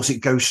 and of course it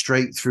goes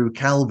straight through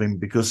Calvin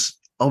because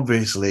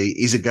obviously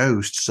he's a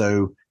ghost,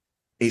 so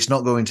it's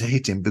not going to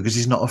hit him because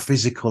he's not a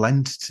physical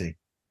entity.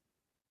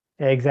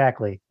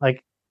 exactly.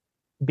 Like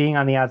being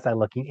on the outside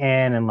looking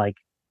in and like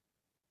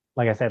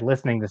I said,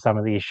 listening to some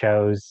of these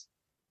shows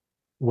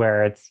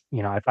where it's,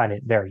 I find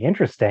it very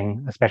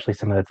interesting, especially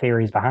some of the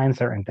theories behind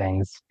certain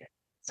things.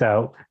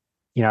 So,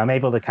 I'm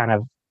able to kind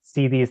of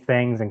see these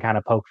things and kind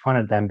of poke fun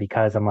at them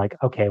because I'm like,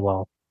 okay,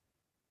 well,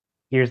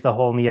 here's the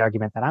whole neat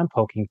argument that I'm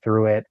poking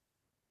through it.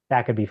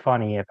 That could be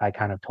funny if I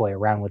kind of toy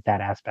around with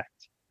that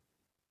aspect.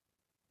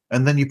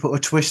 And then you put a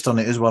twist on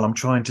it as well. I'm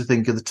trying to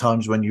think of the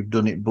times when you've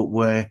done it, but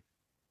where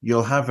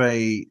you'll have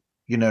you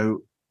know,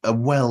 a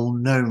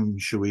well-known,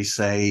 shall we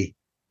say,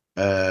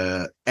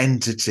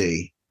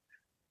 entity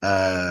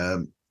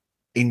um,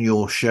 in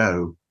your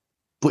show,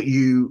 but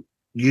you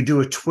do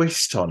a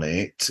twist on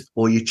it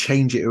or you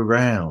change it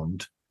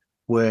around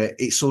where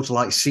it's sort of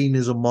like seen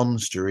as a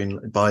monster in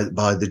by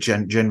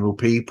the general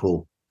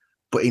people,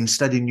 but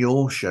instead in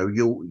your show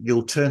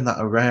you'll turn that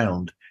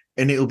around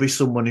and it'll be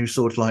someone who's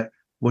sort of like,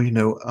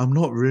 well, I'm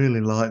not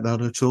really like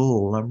that at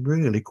all. I'm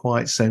really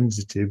quite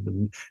sensitive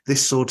and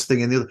this sort of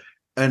thing and the other.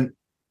 And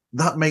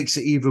that makes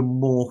it even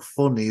more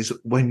fun is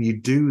when you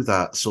do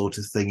that sort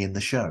of thing in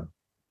the show.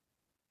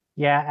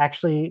 Yeah,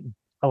 actually,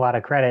 a lot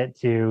of credit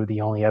to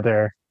the only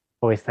other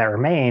voice that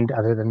remained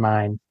other than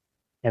mine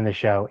in the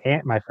show,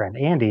 and my friend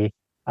Andy,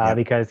 Yeah.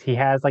 because he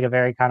has like a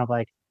very kind of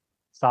like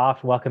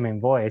soft, welcoming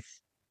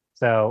voice.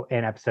 So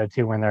in episode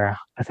 2, when they're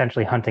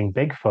essentially hunting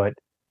Bigfoot,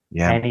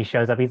 Yeah. and he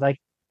shows up, he's like,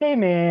 "Hey,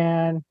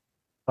 man!"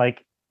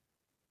 Like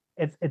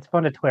it's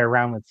fun to toy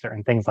around with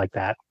certain things like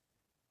that.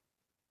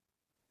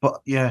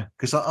 But yeah,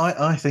 because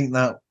I think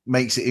that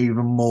makes it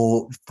even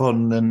more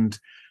fun and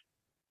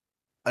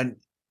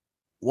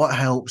what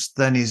helps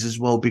then is as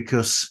well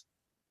because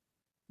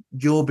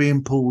you're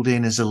being pulled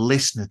in as a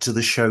listener to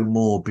the show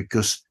more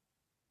because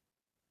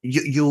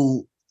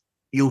you'll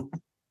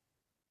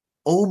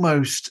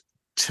almost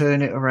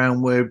turn it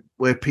around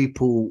where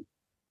people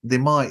they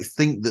might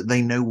think that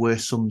they know where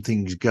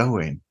something's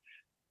going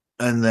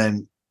and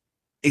then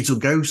it'll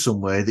go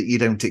somewhere that you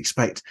don't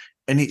expect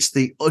and it's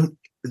the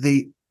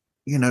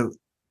you know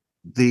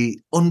the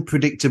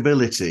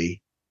unpredictability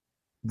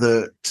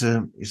that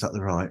is that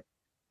the right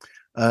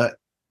uh,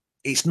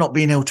 it's not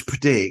being able to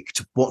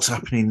predict what's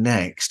happening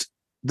next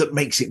that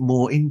makes it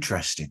more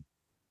interesting.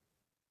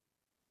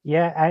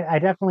 Yeah, I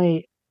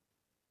definitely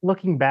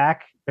looking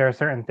back, there are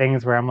certain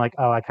things where I'm like,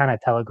 oh, I kind of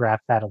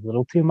telegraphed that a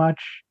little too much,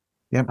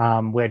 Yep.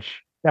 which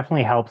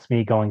definitely helps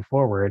me going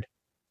forward.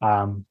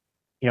 Um,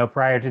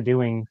 prior to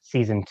doing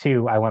season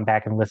 2, I went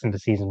back and listened to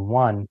season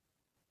 1,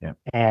 Yep.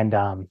 and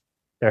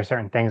there are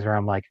certain things where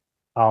I'm like,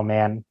 oh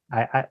man,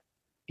 I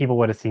people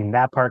would have seen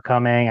that part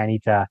coming. I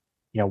need to,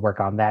 work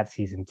on that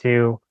season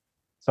 2.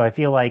 So I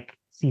feel like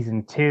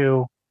season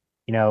 2,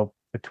 the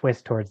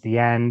twist towards the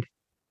end,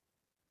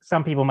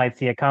 some people might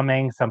see it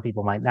coming, some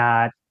people might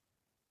not.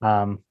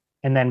 Um,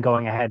 and then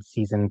going ahead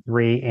season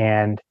 3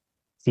 and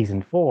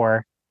season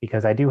 4,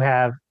 because I do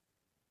have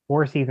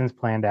 4 seasons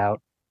planned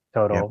out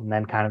Yep. total, and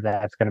then kind of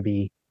that's going to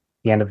be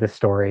the end of this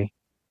story.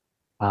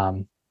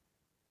 Um,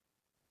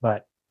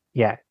 but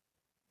yeah,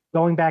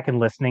 going back and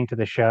listening to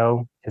the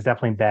show has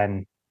definitely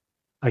been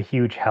a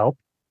huge help.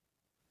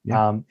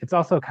 Yeah. It's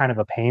also kind of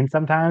a pain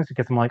sometimes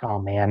because I'm like, oh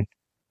man,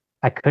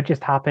 I could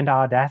just hop into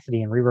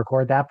Audacity and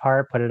re-record that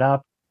part, put it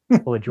up,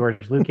 pull a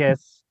George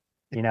Lucas,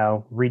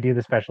 redo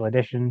the special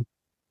edition,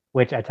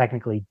 which I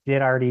technically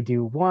did already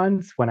do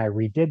once when I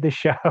redid the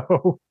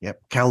show.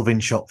 Yep. Calvin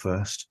shot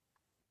first.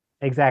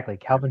 Exactly.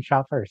 Yep. Calvin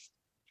shot first.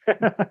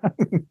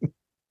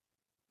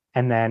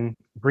 And then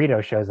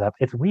Brito shows up.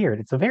 It's weird.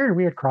 It's a very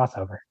weird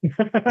crossover.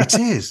 It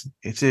is.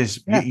 It is.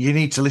 You, Yeah. you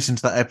need to listen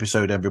to that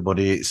episode,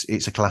 everybody.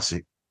 It's a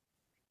classic.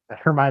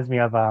 That reminds me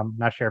of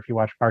not sure if you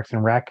watch Parks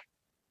and Rec,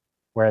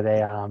 where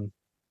they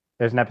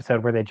there's an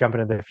episode where they jump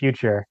into the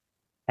future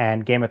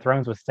and Game of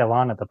Thrones was still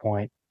on at the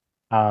point.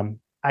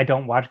 I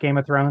don't watch Game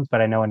of Thrones, but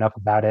I know enough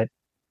about it.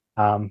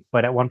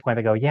 But at one point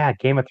they go, yeah,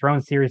 Game of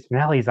Thrones series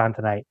finale is on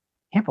tonight.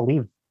 Can't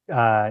believe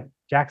uh,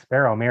 Jack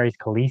Sparrow marries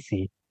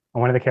Khaleesi. And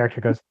one of the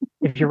characters goes,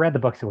 if you read the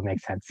books, it would make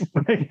sense.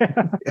 But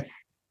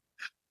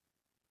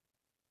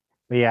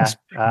yeah,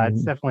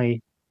 it's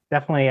definitely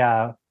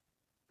a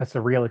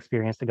surreal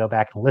experience to go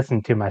back and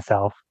listen to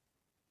myself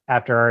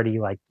after already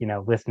like,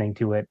 listening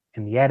to it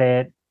in the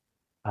edit.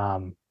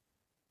 Um,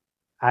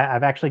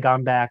 I've actually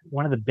gone back.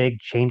 One of the big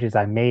changes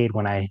I made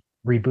when I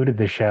rebooted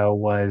the show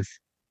was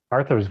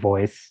Arthur's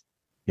voice.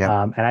 Yep.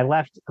 And I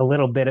left a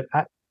little bit of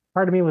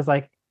part of me was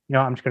like,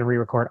 I'm just going to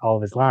re-record all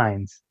of his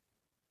lines.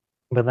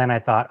 But then I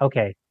thought,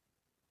 okay,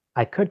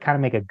 I could kind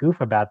of make a goof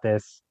about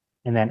this,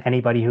 and then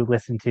anybody who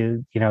listened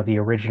to, the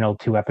original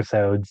 2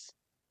 episodes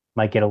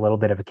might get a little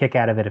bit of a kick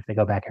out of it if they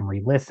go back and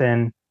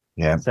re-listen.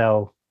 Yeah.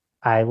 So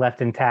I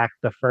left intact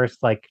the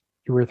first like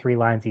 2 or 3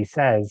 lines he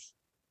says,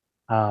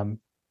 um,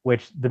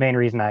 which the main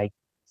reason I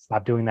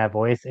stopped doing that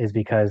voice is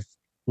because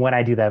when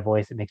I do that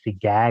voice, it makes me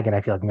gag and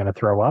I feel like I'm going to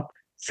throw up.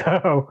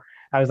 So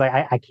I was like,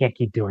 I can't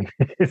keep doing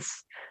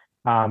this.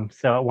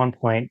 So at one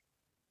point,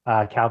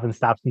 Calvin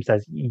stops and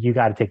says, "You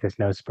got to take this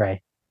nose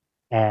spray."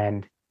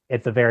 And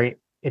it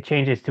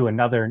changes to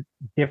another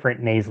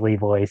different nasally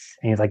voice.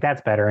 And he's like,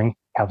 "That's better." And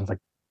Calvin's like,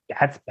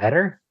 "That's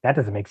better? That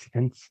doesn't make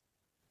sense."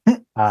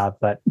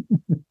 But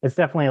it's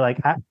definitely like,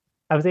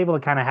 I was able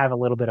to kind of have a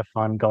little bit of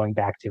fun going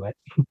back to it.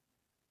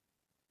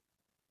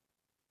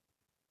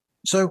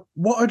 So,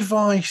 what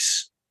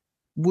advice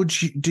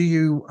would you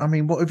do? I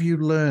mean, what have you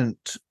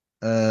learnt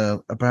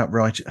about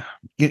writing?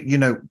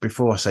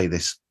 Before I say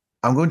this,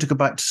 I'm going to go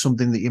back to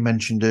something that you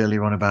mentioned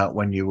earlier on about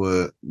when you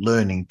were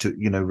learning to,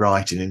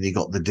 writing and you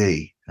got the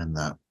D and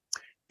that.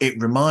 It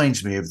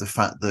reminds me of the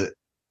fact that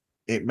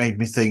it made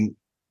me think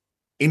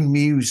in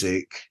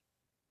music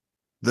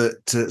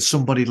that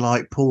somebody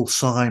like Paul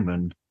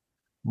Simon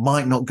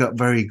might not get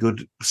very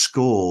good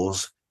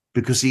scores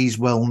because he's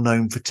well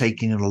known for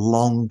taking a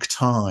long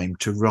time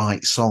to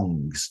write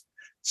songs.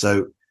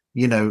 So,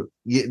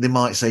 they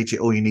might say to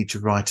you, "Oh, you need to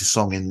write a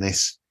song in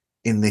this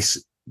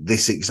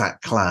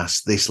exact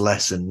class, this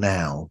lesson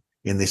now,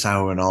 in this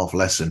hour and a half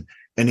lesson."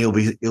 and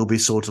he'll be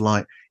sort of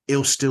like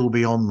he'll still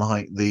be on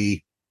like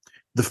the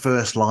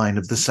first line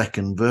of the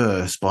second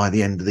verse by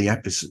the end of the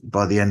episode,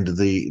 by the end of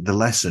the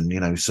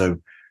lesson, so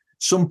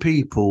some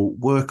people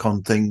work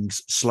on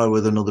things slower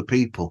than other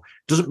people.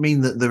 Doesn't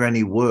mean that they're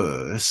any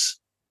worse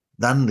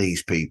than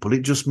these people.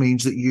 It just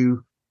means that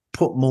you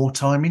put more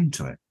time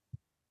into it.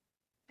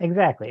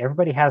 Exactly.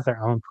 Everybody has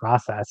their own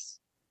process.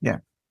 Yeah.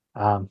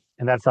 And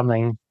that's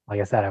something,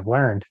 like I said, I've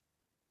learned.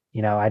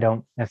 I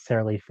don't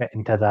necessarily fit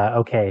into the,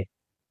 okay,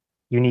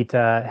 you need to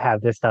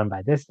have this done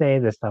by this day,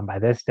 this done by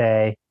this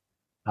day.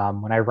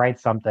 When I write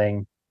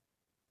something,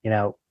 you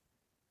know,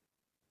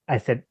 I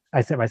sit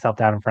myself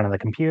down in front of the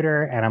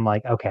computer and I'm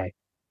like, okay,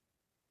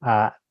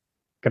 uh,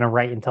 gonna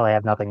write until I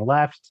have nothing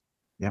left.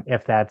 Yeah.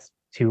 If that's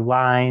 2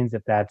 lines,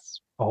 if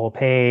that's a whole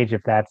page,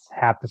 if that's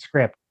half the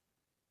script,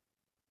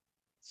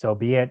 so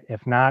be it.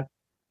 If not,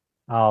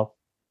 I'll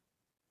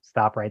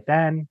stop right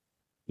then,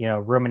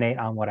 ruminate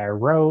on what I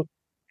wrote,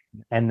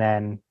 and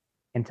then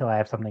until I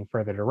have something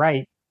further to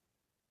write,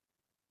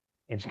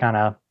 it just kind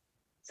of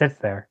sits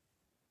there,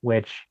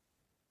 which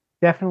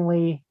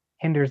definitely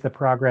hinders the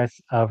progress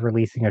of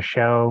releasing a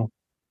show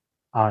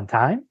on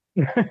time.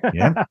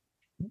 Yeah.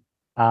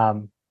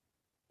 um,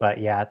 but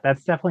yeah,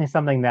 that's definitely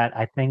something that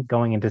I think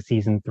going into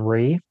season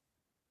three.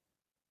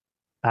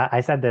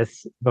 I said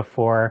this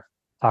before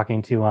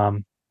talking to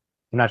I'm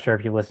not sure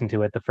if you listened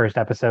to it, the first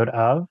episode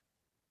of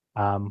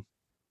um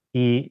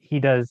he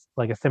does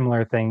like a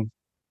similar thing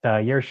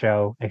to your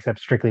show, except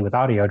strictly with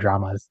audio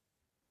dramas,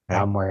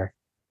 Okay. where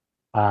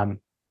um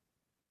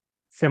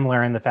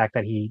similar in the fact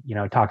that he,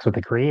 talks with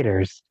the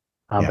creators,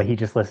 Yeah. but he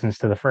just listens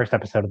to the first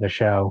episode of the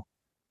show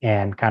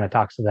and kind of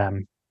talks to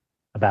them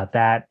about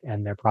that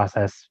and their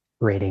process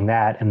creating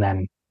that, and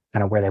then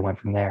kind of where they went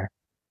from there.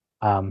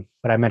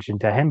 But I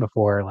mentioned to him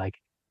before, like,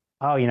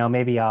 oh,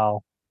 maybe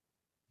I'll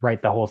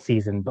write the whole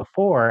season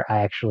before I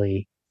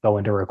actually go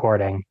into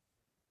recording.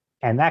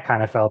 And that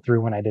kind of fell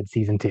through when I did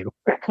season two.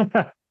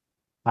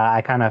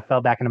 I kind of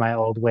fell back into my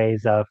old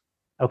ways of,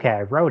 okay,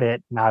 I wrote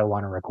it, now I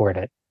want to record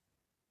it.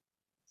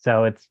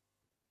 So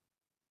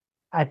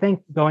I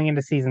think going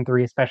into season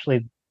three,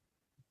 especially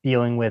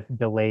dealing with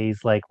delays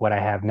like what I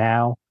have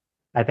now,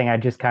 I think I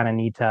just kind of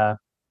need to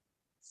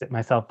sit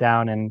myself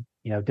down and,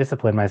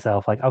 discipline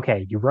myself. Like,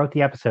 okay, you wrote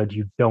the episode,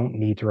 you don't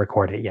need to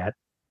record it yet.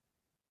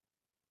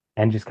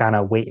 And just kind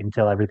of wait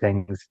until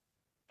everything's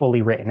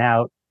fully written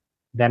out,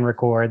 then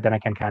record, then I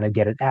can kind of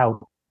get it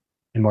out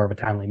in more of a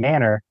timely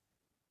manner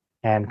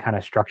and kind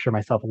of structure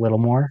myself a little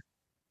more.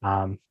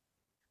 Um,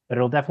 but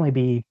it'll definitely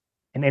be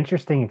an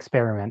interesting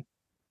experiment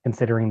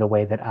considering the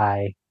way that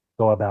I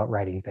go about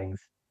writing things.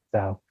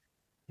 So,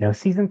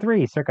 season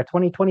three, circa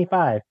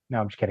 2025. No,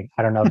 I'm just kidding.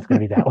 I don't know if it's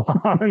going to be that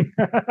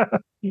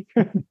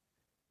long.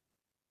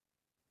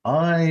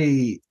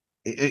 I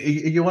are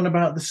you on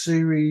about the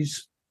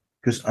series?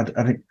 Because I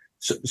think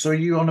so. So are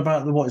you on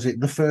about the what is it?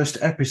 The first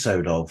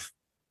episode of?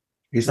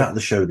 Is that the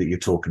Yes. show that you're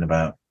talking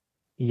about?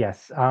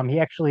 Yes. He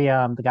actually,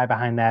 the guy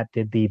behind that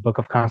did the Book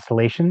of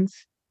Constellations.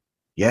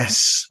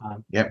 Yes.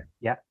 Um, Yep.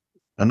 yeah.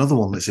 Another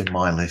one that's in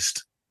my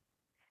list.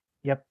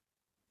 Yep.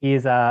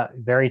 He's a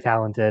very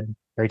talented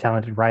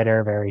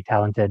writer, very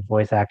talented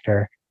voice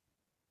actor.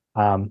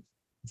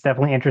 It's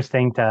definitely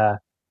interesting to,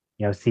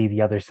 see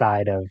the other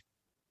side of,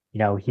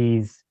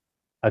 he's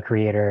a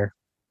creator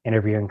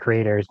interviewing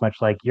creators, much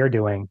like you're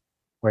doing,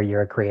 where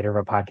you're a creator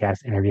of a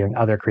podcast interviewing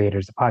other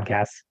creators of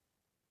podcasts.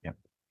 Yep.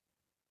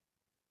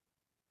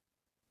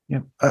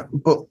 Yeah,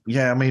 but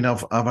yeah, I mean,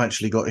 I've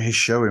actually got his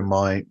show in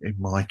my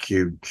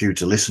queue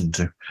to listen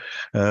to.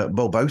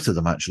 Well, both of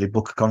them actually.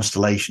 Book of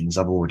Constellations,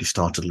 I've already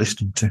started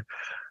listening to.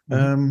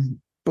 Mhm.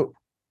 But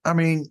I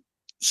mean,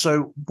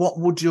 so what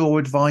would your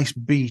advice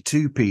be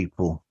to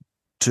people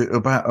to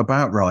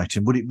about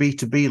writing? Would it be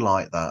to be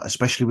like that,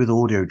 especially with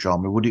audio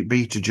drama? Would it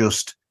be to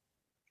just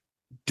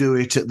do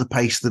it at the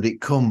pace that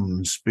it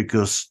comes?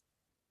 Because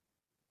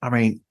I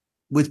mean,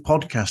 with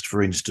podcast,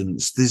 for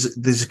instance,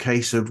 there's a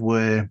case of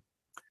where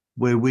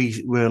a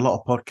lot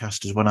of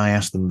podcasters, when I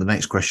ask them the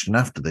next question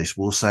after this,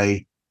 will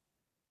say,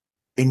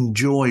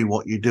 enjoy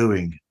what you're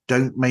doing.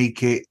 Don't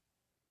make it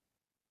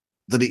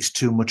that it's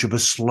too much of a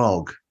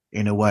slog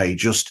in a way.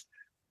 Just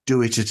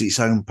do it at its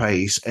own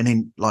pace.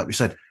 And like we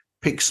said,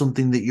 pick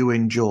something that you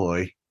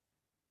enjoy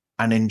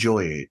and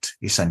enjoy it,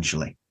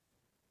 essentially.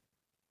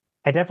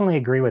 I definitely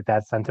agree with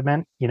that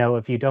sentiment.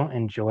 If you don't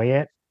enjoy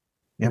it,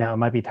 Yep. it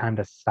might be time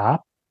to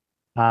stop.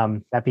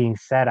 That being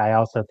said, I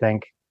also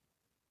think,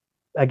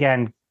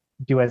 again,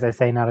 do as I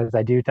say, not as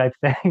I do type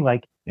thing.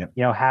 Like, Yep.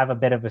 have a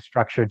bit of a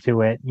structure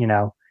to it,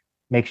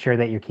 make sure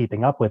that you're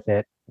keeping up with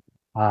it.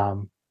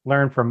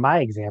 Learn from my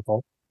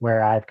example,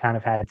 where I've kind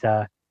of had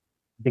to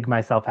dig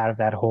myself out of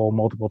that hole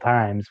multiple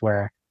times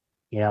where,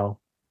 you know,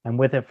 I'm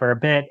with it for a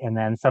bit and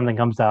then something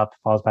comes up,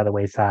 falls by the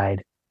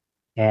wayside.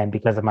 And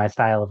because of my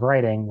style of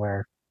writing,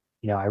 where,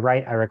 I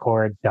write, I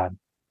record, done.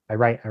 I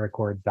write, I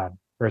record, done.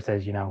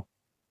 Versus,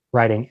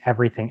 writing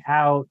everything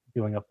out,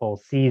 doing a full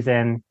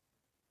season,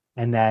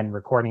 and then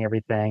recording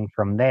everything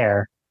from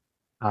there.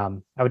 I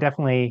would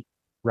definitely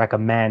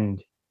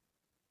recommend,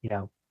 you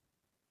know,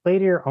 play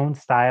to your own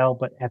style,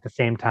 but at the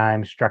same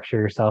time structure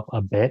yourself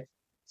a bit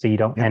so you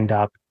don't Yep. end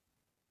up,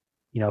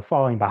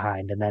 falling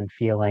behind and then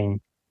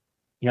feeling,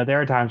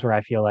 there are times where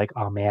I feel like,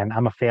 oh man,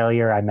 I'm a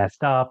failure. I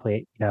messed up.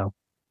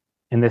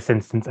 In this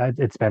instance,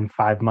 it's been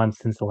 5 months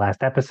since the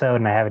last episode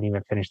and I haven't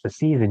even finished the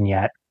season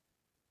yet.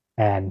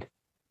 And,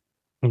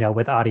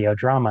 with audio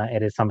drama,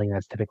 it is something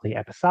that's typically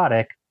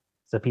episodic.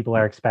 So people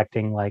are Yep.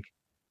 expecting like,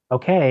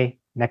 okay,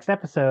 next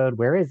episode,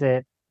 where is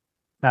it?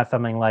 Not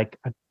something like,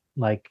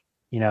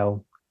 you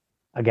know,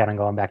 again, I'm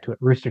going back to it,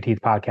 Rooster Teeth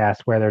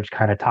podcast where they're just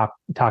kind of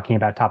talking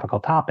about topical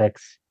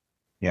topics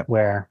Yep.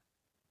 where,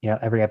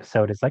 every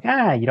episode is like,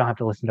 you don't have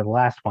to listen to the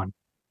last one.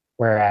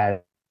 Whereas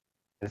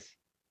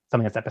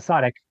something that's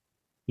episodic,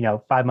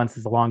 5 months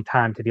is a long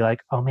time to be like,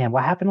 oh man,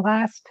 what happened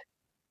last?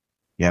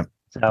 Yep.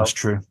 That's So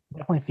true.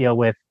 definitely feel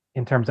with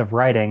in terms of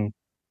writing,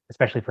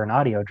 especially for an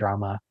audio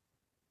drama,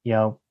 you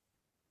know,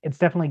 it's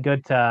definitely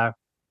good to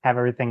have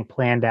everything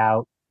planned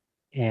out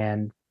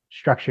and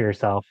structure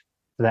yourself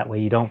so that way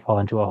you don't fall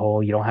into a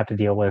hole. You don't have to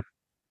deal with,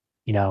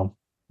 you know,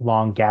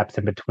 long gaps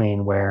in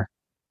between where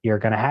you're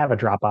going to have a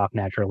drop off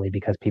naturally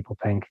because people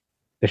think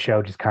the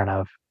show just kind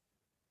of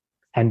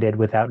ended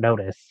without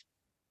notice.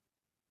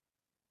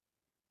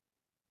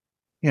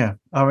 Yeah.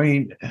 I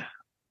mean,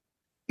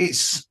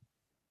 it's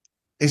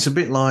it's a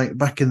bit like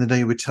back in the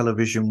day with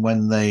television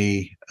when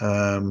they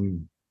I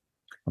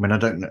mean, I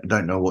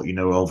don't know what you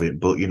know of it,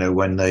 but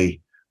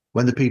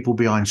when the people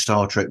behind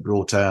Star Trek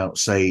brought out,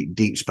 say,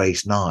 Deep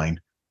Space Nine,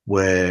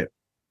 where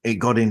it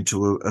got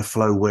into a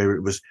flow where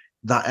it was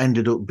that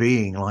ended up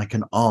being like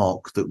an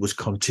arc that was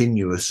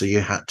continuous, so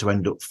you had to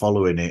end up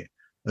following it,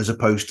 as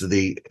opposed to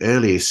the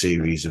earlier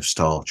series of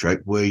Star Trek,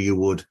 where you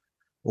would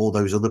all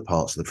those other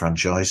parts of the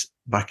franchise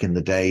back in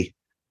the day,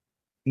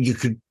 you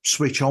could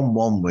switch on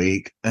one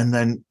week and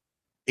then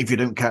if you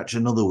don't catch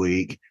another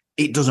week,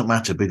 it doesn't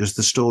matter because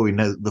the story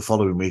the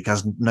following week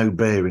has no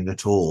bearing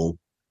at all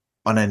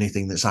on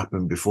anything that's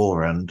happened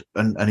beforehand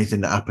and anything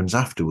that happens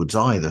afterwards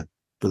either,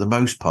 for the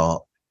most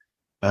part.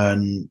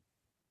 And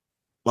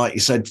like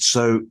you said,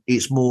 so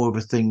it's more of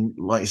a thing,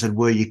 like you said,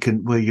 where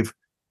you've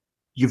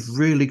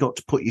really got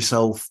to put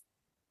yourself,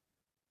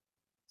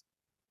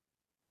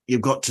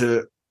 you've got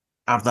to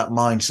have that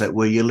mindset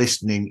where you're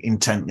listening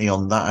intently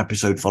on that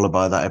episode, followed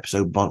by that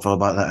episode, followed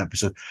by that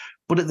episode.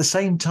 But at the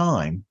same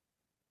time,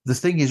 the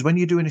thing is, when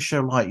you're doing a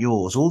show like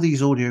yours, all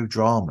these audio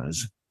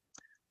dramas,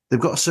 they've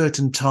got a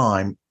certain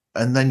time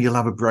and then you'll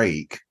have a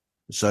break.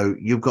 So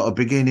you've got a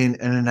beginning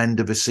and an end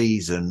of a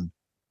season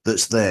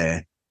that's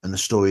there and the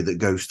story that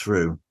goes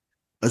through,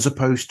 as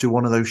opposed to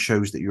one of those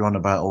shows that you're on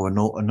about or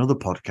another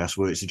podcast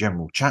where it's a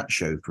general chat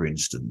show, for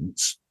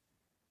instance,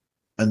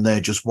 and they're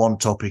just one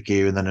topic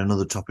here and then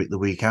another topic the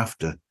week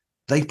after.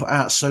 They put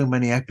out so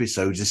many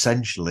episodes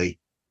essentially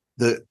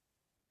that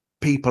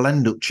people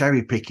end up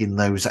cherry picking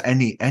those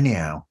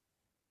anyhow.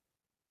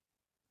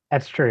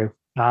 That's true.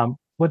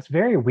 What's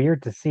very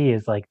weird to see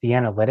is like the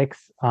analytics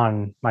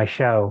on my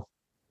show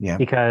Yeah.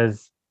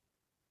 because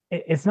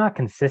it's not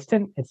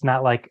consistent. It's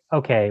not like,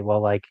 okay,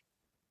 well, like,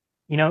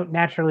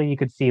 naturally you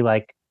could see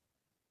like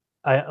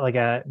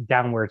a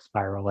downward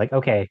spiral. Like,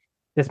 okay,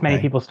 this many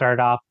Okay. people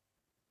started off,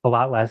 a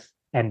lot less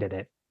ended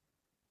it.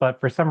 But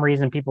for some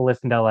reason, people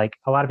listen to like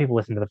a lot of people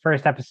listen to the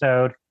first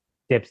episode,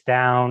 dips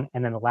down,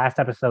 and then the last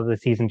episode of the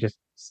season just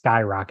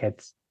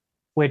skyrockets,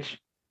 which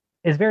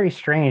is very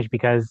strange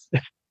because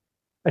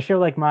a show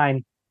like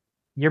mine,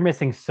 you're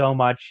missing so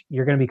much,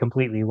 you're going to be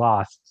completely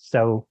lost.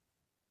 So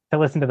to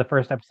listen to the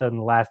first episode and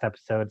the last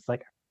episode, it's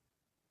like,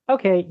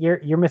 okay,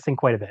 you're missing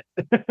quite a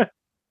bit.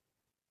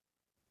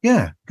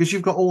 Yeah, because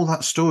you've got all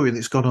that story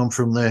that's gone on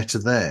from there to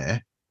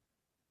there,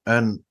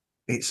 and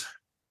it's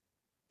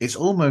it's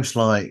almost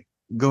like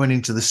going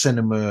into the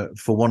cinema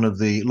for one of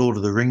the Lord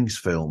of the Rings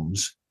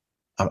films.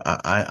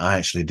 I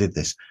actually did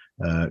this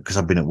because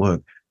I've been at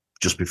work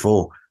just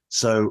before.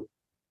 So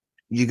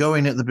you go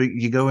in,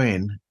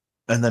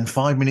 and then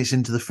 5 minutes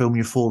into the film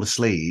you fall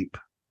asleep,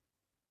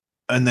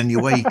 and then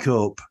you wake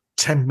up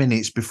 10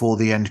 minutes before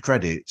the end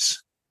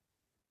credits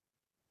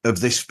of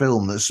this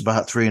film that's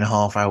about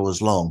 3.5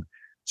 hours long.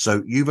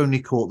 So you've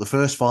only caught the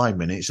first 5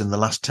 minutes and the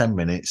last 10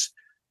 minutes.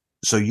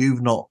 So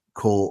you've not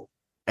caught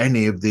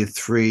any of the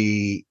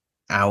 3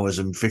 hours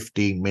and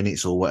 15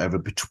 minutes or whatever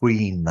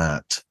between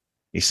that,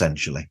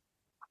 essentially.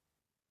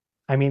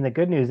 I mean, the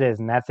good news is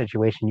in that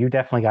situation, you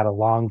definitely got a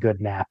long, good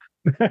nap.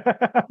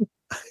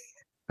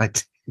 I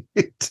did.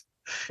 It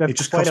That's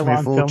just quite a cost me a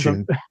long film to.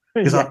 fortune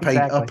because Yeah, I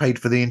exactly. paid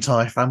for the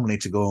entire family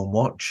to go and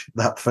watch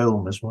that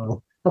film as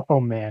well. Oh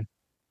man.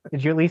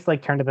 Did you at least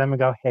like turn to them and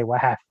go, "Hey, what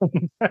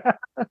happened?"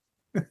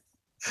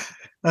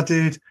 I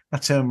did. I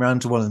turned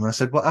around to one of them and I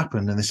said, "What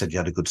happened?" And they said, "You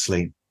had a good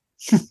sleep."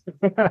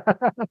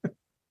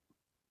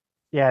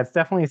 Yeah, it's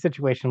definitely a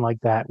situation like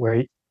that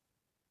where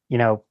you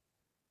know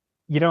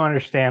you don't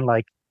understand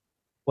like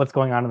what's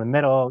going on in the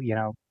middle.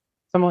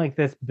 Something like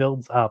this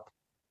builds up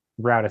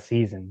throughout a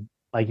season.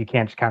 Like you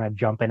can't just kind of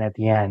jump in at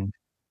the end.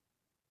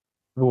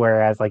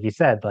 Whereas, like you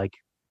said, like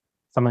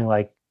something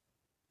like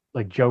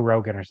Joe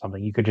Rogan or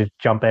something, you could just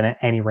jump in at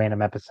any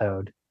random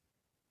episode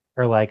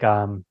or like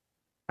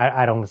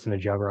I don't listen to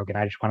Joe Rogan.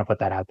 I just want to put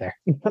that out there.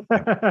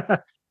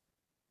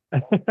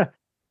 Yep.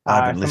 I haven't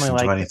Something listened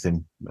to like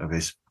anything of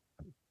his.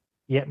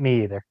 yeah,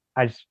 me either.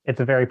 I just it's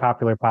a very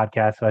popular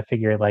podcast, so I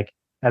figured like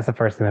that's the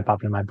first thing that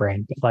popped in my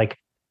brain. But like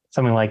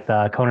something like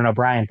the Conan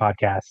O'Brien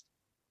podcast,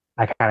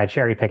 I kind of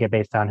cherry pick it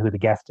based on who the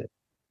guest is.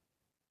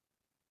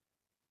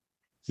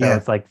 So Yeah,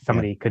 it's like yeah.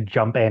 somebody could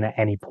jump in at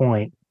any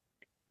point,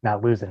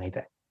 not lose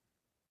anything.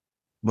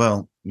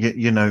 Well,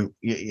 you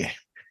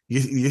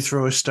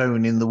throw a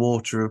stone in the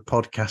water of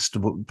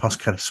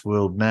podcast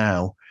world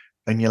now,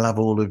 and you'll have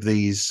all of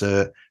these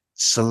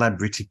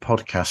celebrity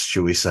podcasts,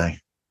 shall we say?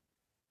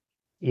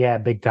 Yeah,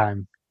 big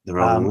time. There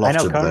are a I lot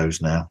know of Conan.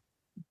 those now.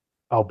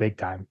 Oh, big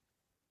time.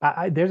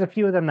 There's a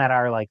few of them that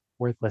are like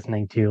worth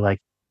listening to. Like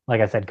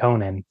I said,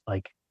 Conan.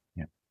 Like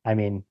Yeah. I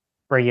mean,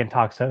 brilliant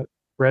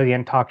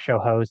brilliant talk show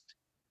host,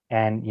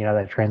 and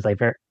that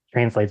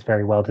translates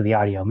very well to the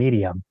audio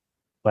medium. Yeah.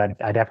 But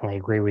I definitely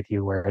agree with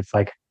you where it's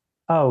like,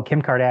 oh,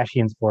 Kim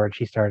Kardashian's bored.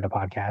 She started a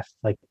podcast.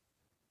 Like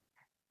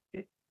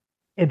it,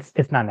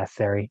 it's not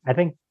necessary. I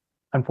think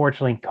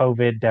unfortunately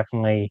COVID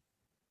definitely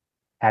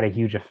had a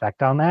huge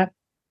effect on that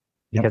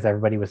Yep. because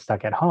everybody was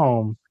stuck at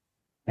home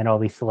and all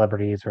these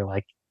celebrities were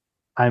like,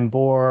 I'm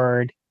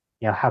bored.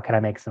 How can I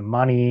make some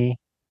money?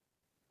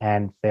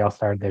 And they all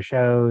started their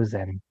shows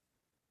and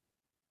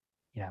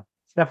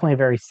it's definitely a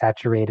very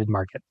saturated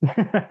market.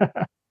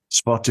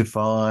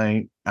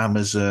 Spotify,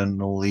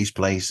 Amazon, all these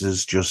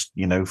places just,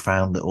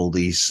 found that all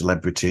these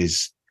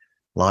celebrities,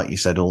 like you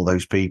said, all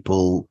those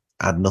people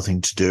had nothing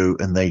to do.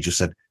 And they just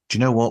said, do you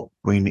know what?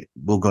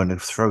 We're going to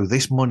throw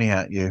this money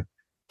at you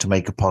to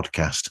make a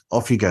podcast.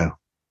 Off you go.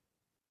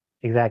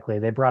 Exactly.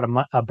 They brought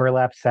a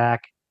burlap sack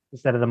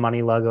instead of the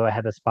money logo. It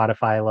had the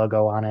Spotify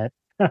logo on it.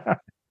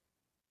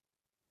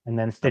 And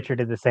then Stitcher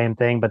did the same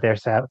thing, but their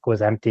sack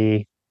was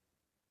empty.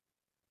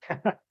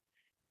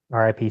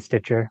 RIP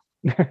Stitcher.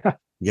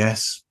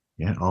 Yes.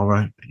 Yeah. All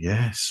right.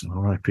 Yes.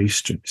 R.I.P.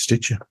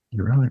 Stitcher.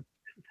 You're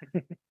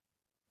right.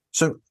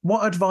 So,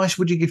 what advice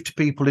would you give to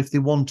people if they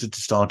wanted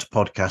to start a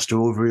podcast,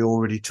 or have we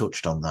already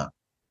touched on that?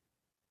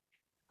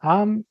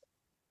 um,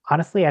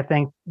 Honestly, I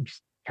think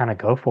just kind of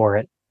go for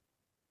it.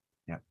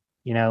 Yeah.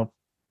 You know,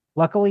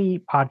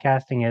 Luckily,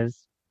 podcasting is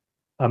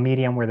a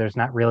medium where there's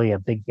not really a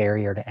big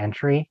barrier to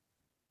entry.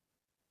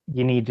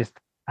 You need just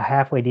a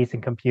halfway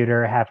decent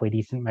computer, a halfway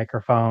decent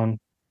microphone,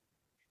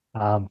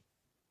 um,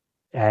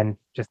 and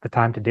just the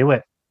time to do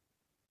it.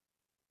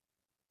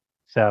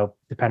 So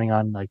depending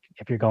on like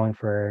if you're going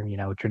for,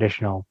 a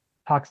traditional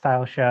talk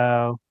style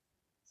show,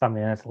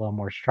 something that's a little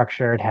more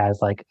structured, has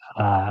like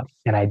an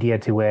idea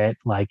to it,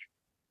 like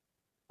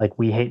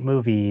We Hate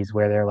Movies,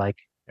 where they're like,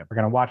 Yep. we're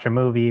gonna watch a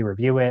movie,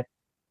 review it,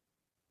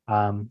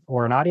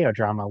 or an audio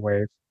drama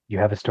where you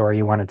have a story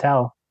you want to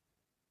tell.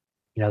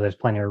 There's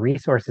plenty of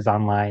resources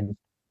online.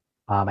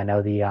 I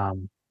know the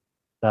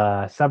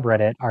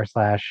subreddit r/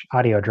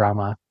 audio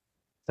drama.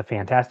 It's a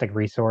fantastic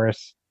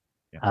resource.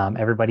 Yeah.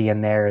 Everybody in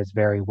there is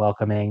very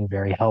welcoming,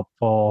 very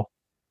helpful.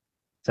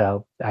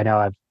 So I know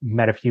I've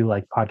met a few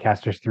like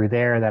podcasters through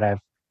there that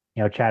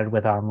I've, chatted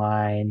with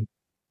online,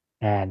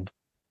 and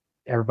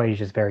everybody's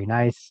just very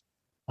nice.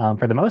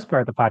 For the most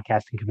part, the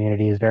podcasting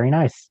community is very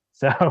nice.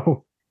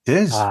 So, It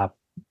is. uh,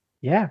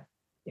 yeah,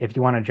 if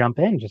you want to jump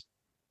in, just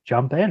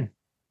jump in.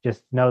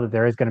 Just know that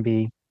there is going to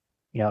be,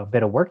 a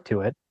bit of work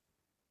to it.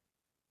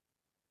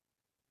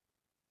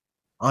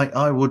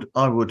 I would,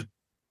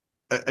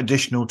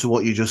 additional to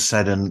what you just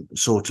said, and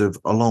sort of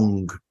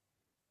along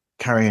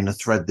carrying a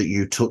thread that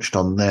you touched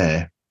on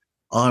there,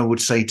 I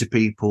would say to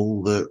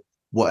people that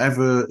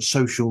whatever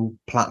social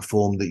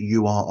platform that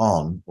you are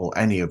on, or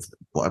any of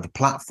whatever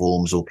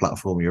platforms or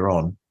platform you're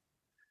on,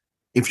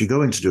 if you're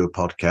going to do a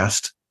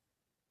podcast,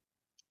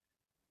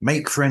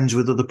 make friends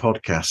with other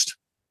podcasts,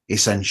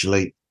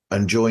 essentially,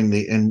 and join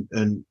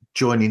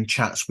in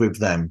chats with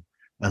them,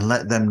 and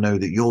let them know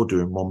that you're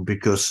doing one,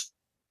 because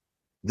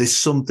there's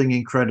something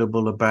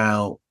incredible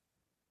about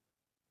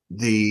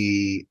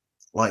the,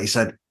 like you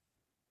said,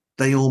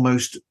 they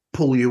almost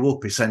pull you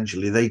up.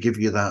 Essentially, they give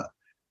you that,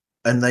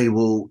 and they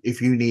will,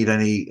 if you need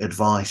any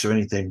advice or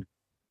anything,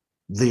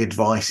 the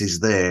advice is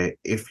there.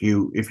 If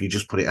you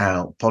just put it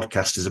out,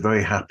 podcasters are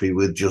very happy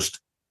with just,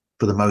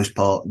 for the most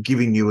part,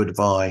 giving you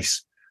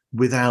advice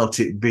without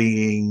it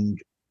being,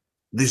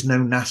 there's no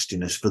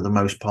nastiness for the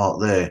most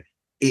part there.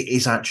 It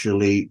is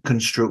actually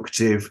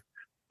constructive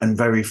and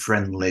very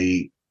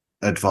friendly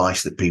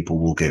advice that people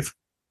will give.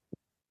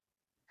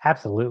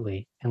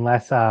 Absolutely.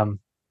 Unless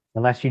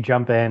you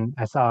jump in,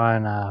 I saw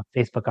on a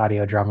Facebook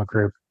audio drama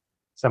group,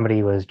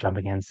 somebody was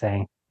jumping in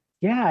saying,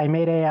 "Yeah, I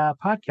made a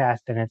podcast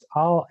and it's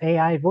all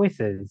AI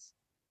voices."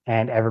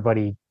 And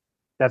everybody,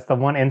 that's the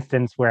one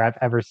instance where I've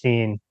ever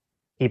seen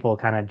people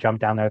kind of jump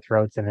down their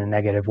throats in a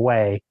negative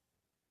way.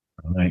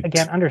 Right.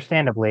 Again,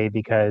 understandably,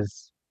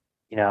 because,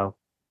 you know,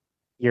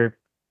 you're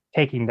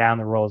taking down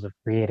the roles of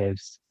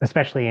creatives,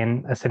 especially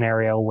in a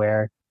scenario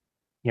where,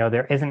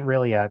 there isn't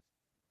really a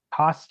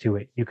cost to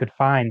it. You could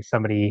find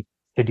somebody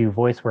to do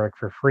voice work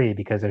for free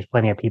because there's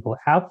plenty of people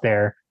out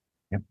there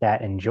Yep.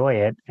 that enjoy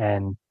it.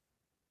 And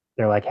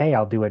they're like, hey,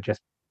 I'll do it just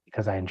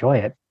because I enjoy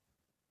it.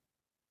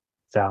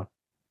 So,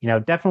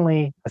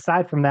 definitely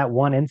aside from that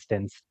one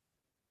instance,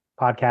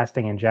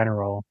 podcasting in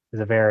general is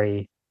a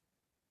very,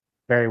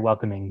 very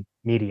welcoming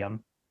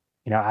medium.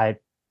 I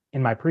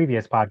in my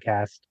previous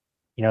podcast,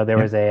 there Yep.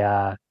 was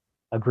a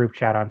group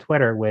chat on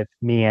Twitter with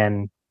me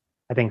and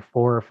I think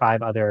four or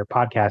five other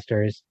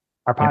podcasters.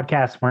 Our Yep.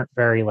 podcasts weren't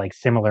very like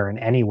similar in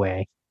any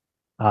way.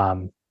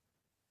 Um,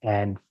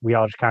 and we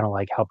all just kind of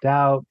like helped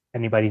out.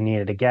 Anybody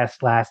needed a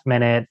guest last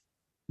minute,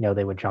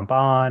 they would jump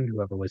on,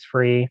 whoever was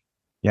free.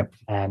 Yep.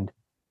 And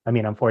I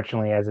mean,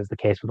 unfortunately, as is the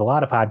case with a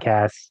lot of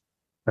podcasts,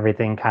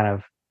 everything kind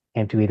of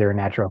came to either a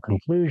natural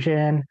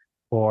conclusion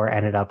or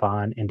ended up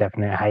on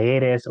indefinite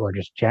hiatus or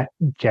just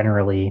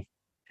generally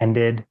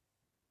ended.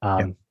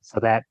 Yep. So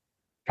that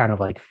kind of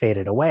like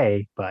faded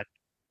away, but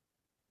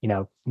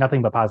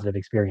nothing but positive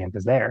experience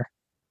is there.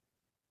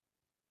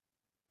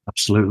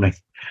 Absolutely.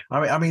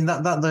 I mean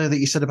that there that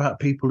you said about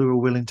people who are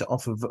willing to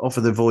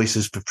offer their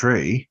voices for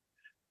free.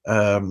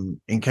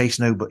 In case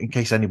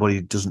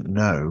anybody doesn't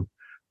know,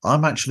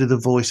 I'm actually the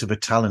voice of a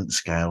talent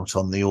scout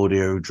on the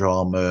audio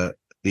drama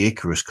The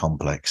Icarus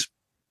Complex.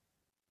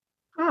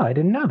 Oh, I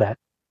didn't know that.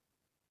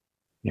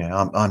 Yeah,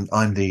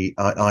 I'm the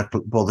I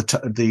put well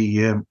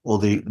the or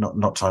the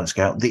not talent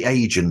scout, the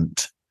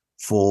agent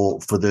for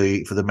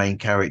the main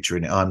character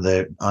in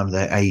it. I'm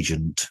their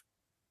agent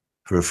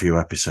for a few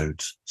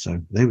episodes. So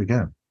there we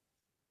go.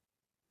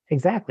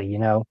 Exactly.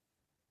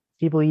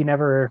 People you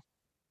never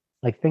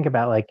like think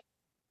about, like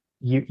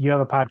you have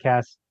a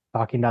podcast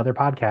talking to other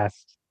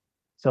podcasts.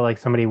 So like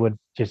somebody would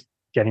just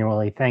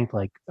genuinely think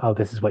like, oh,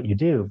 this is what you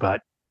do. But,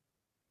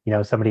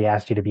 somebody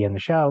asked you to be in the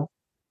show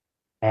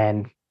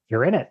and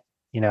you're in it.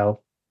 You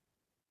know,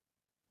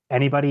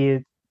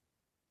 anybody,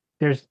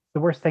 there's the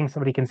worst thing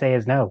somebody can say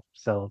is no.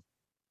 So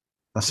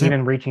That's it.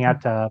 even reaching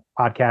out to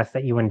podcasts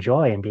that you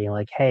enjoy and being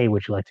like, hey,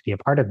 would you like to be a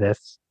part of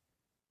this?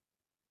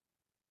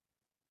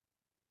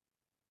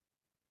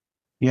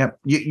 Yeah,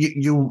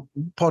 you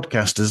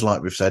podcasters,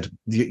 like we've said,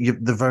 the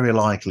very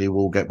likely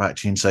will get back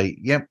to you and say,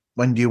 "Yep,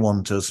 when do you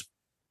want us?"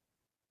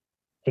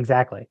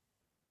 Exactly.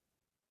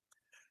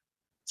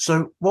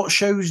 So, what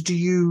shows do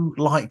you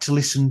like to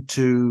listen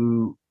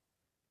to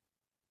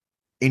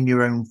in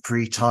your own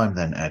free time,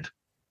 then, Ed?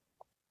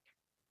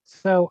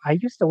 So I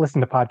used to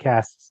listen to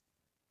podcasts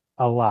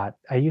a lot.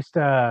 I used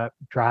to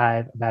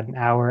drive about an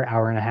hour,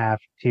 hour and a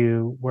half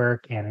to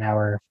work and an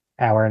hour,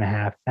 hour and a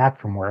half back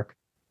from work.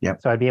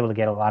 Yep. So I'd be able to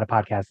get a lot of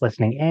podcasts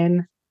listening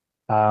in.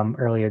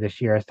 Earlier this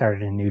year, I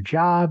started a new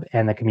job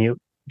and the commute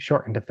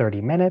shortened to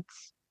 30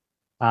 minutes.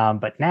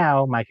 But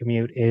now my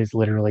commute is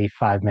literally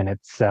 5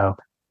 minutes. So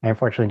I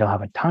unfortunately don't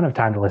have a ton of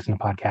time to listen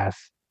to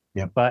podcasts.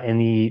 Yep. But in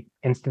the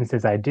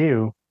instances I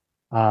do,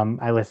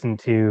 I listen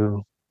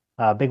to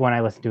a big one I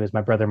listen to is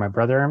My Brother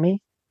and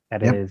Me.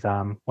 That Yep. is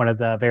one of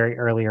the very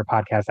earlier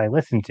podcasts I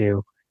listened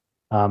to.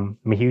 I'm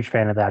a huge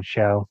fan of that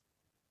show.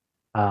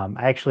 I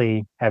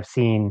actually have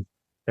seen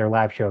their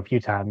live show a few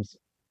times.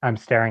 I'm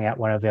staring at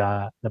one of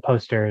the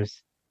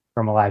posters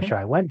from a live show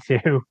I went to,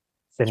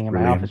 It's sitting in my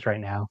brilliant. office right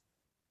now.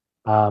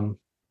 Um,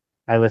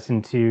 I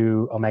listened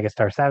to Omega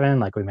Star 7,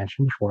 like we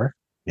mentioned before.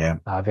 Yeah,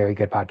 Very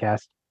good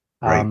podcast.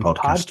 great podcast.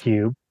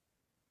 Podcube.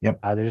 Yep.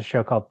 There's a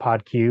show called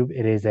Podcube.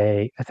 It is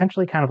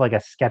essentially kind of like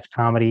a sketch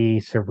comedy,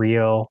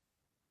 surreal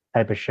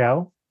type of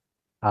show.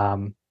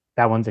 Um,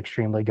 that one's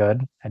extremely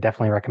good. I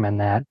definitely recommend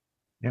that.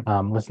 Yep.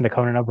 Listen to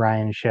Conan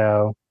O'Brien's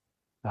show.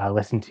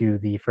 Listen to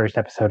the first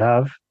episode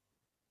of.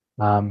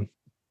 Um,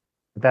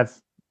 but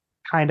that's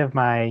kind of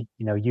my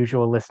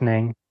usual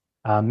listening.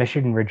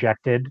 Mission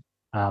Rejected.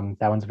 That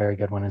one's a very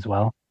good one as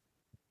well.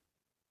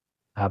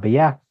 But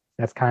yeah,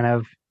 that's kind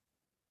of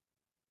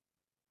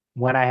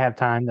when I have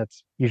time.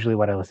 That's usually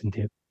what I listen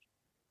to.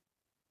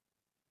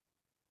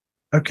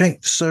 Okay,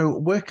 so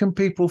where can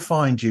people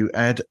find you,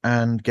 Ed,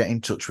 and get in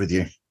touch with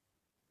you?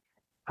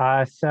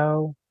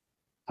 So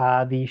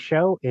the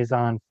show is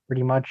on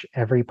pretty much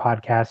every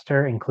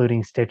podcaster,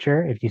 including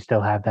Stitcher, if you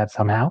still have that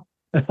somehow.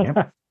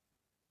 Yep.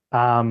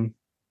 um,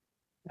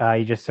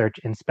 you just search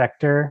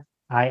InSpectre,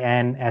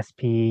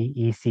 INSPECTRE.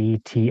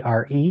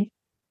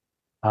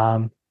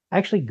 I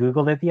actually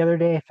Googled it the other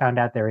day, found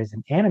out there is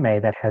an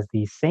anime that has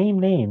the same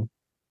name.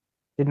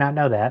 Did not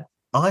know that.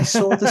 I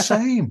saw the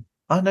same.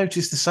 I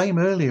noticed the same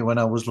earlier when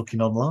I was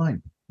looking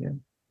online. Yeah.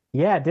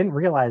 Yeah, didn't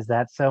realize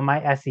that. So my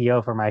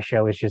SEO for my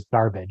show is just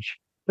garbage.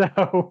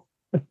 So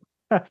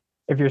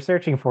if you're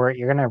searching for it,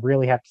 you're gonna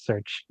really have to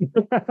search.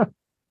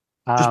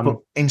 Just put um,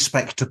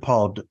 Inspector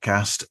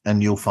Podcast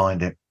and you'll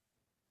find it.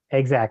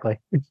 exactly.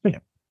 Yeah.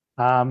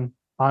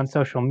 On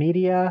social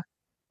media,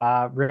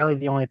 really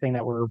the only thing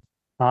that we're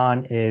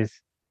on is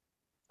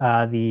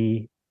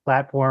the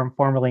platform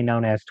formerly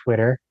known as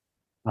Twitter.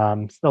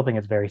 Still think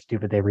it's very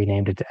stupid they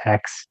renamed it to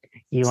X.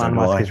 So Elon do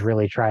Musk I. is he's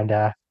really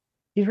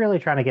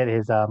trying to get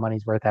his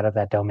money's worth out of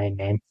that domain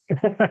name.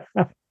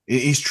 um,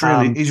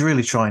 He's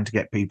really trying to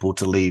get people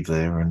to leave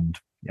there and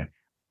yeah.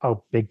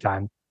 oh, big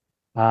time.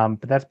 But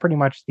that's pretty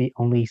much the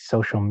only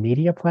social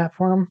media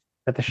platform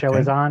that the show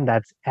is Okay. on.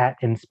 That's at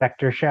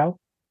Inspector Show.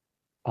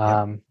 Yep.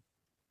 Um,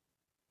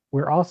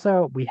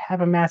 we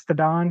have a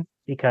Mastodon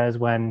because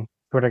when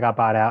Twitter got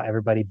bought out,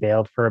 everybody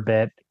bailed for a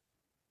bit.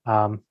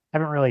 Haven't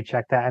really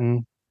checked that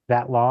in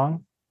that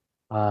long.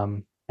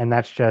 And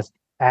that's just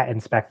at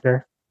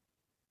InSpectre.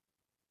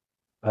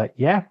 But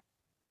yeah,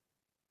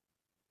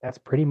 that's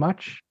pretty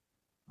much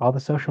all the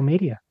social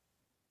media.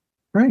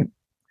 Great.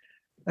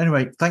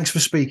 Anyway, thanks for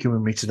speaking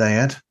with me today,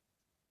 Ed.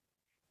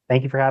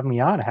 Thank you for having me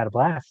on. I had a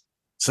blast.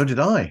 So did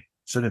I.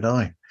 So did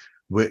I.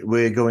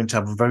 We're going to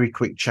have a very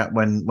quick chat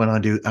when I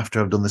do after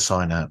I've done the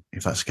sign out,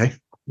 if that's okay.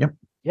 Yep.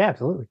 Yeah,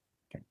 absolutely.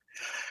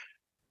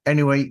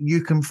 Anyway,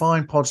 you can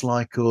find Pods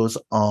Like Us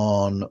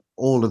on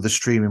all of the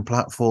streaming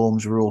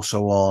platforms. We're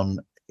also on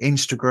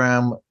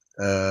Instagram.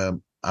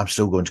 I'm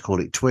still going to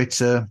call it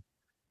Twitter,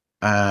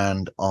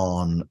 and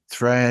on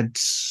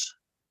Threads.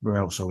 Where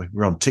else are we?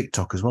 We're on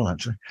TikTok as well,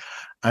 actually.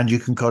 And you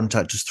can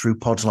contact us through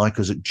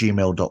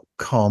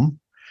podslikeus@gmail.com.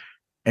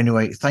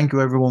 Anyway, thank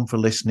you everyone for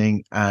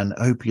listening, and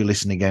I hope you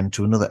listen again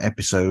to another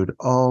episode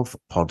of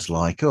Pods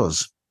Like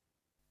Us.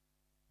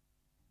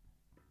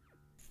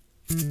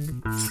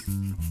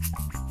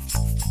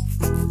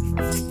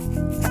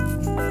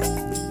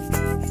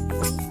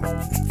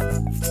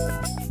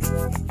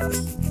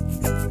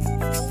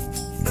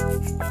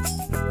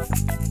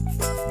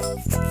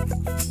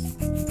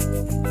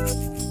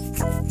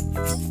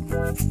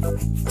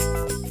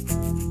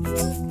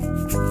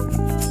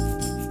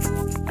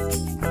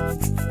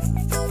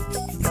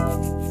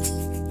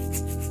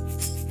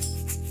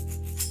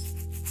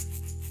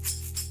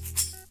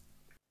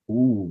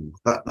 Ooh,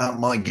 that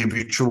might give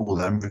you trouble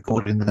then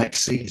recording the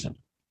next season.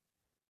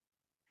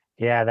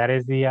 Yeah, that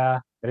is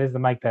the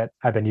mic that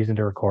I've been using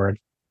to record.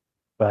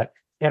 But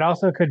it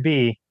also could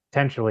be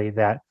potentially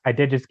that I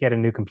did just get a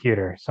new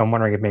computer. So I'm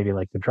wondering if maybe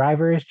like the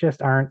drivers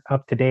just aren't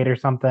up to date or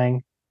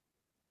something.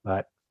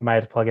 But I might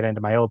have to plug it into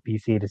my old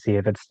PC to see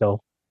if it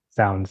still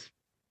sounds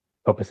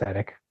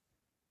copacetic.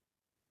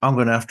 I'm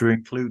going to have to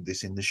include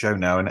this in the show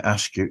now and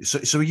ask you.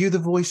 So are you the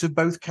voice of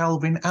both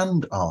Calvin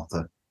and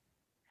Arthur?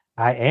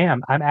 I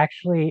am. I'm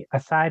actually,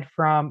 aside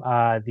from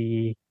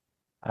the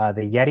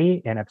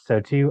Yeti in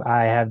episode 2,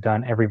 I have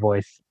done every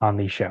voice on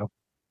the show.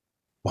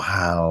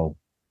 Wow.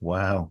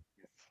 Wow.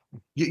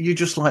 You're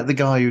just like the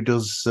guy who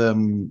does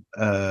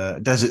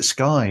Desert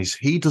Skies.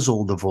 He does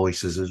all the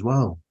voices as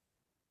well.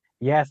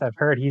 Yes, I've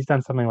heard he's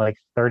done something like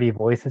 30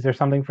 voices or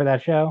something for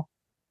that show.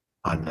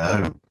 I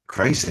know.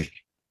 Crazy.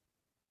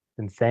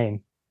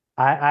 Insane.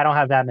 I don't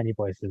have that many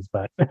voices,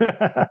 but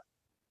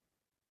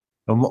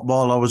And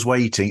while I was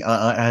waiting,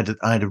 I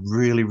had a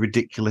really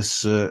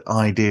ridiculous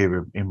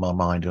idea in my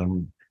mind,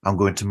 and I'm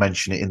going to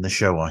mention it in the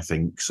show, I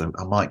think. So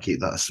I might keep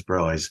that a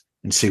surprise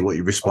and see what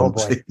your oh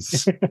response boy.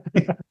 is.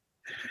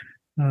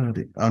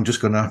 I'm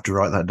just going to have to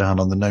write that down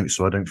on the notes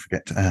so I don't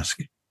forget to ask.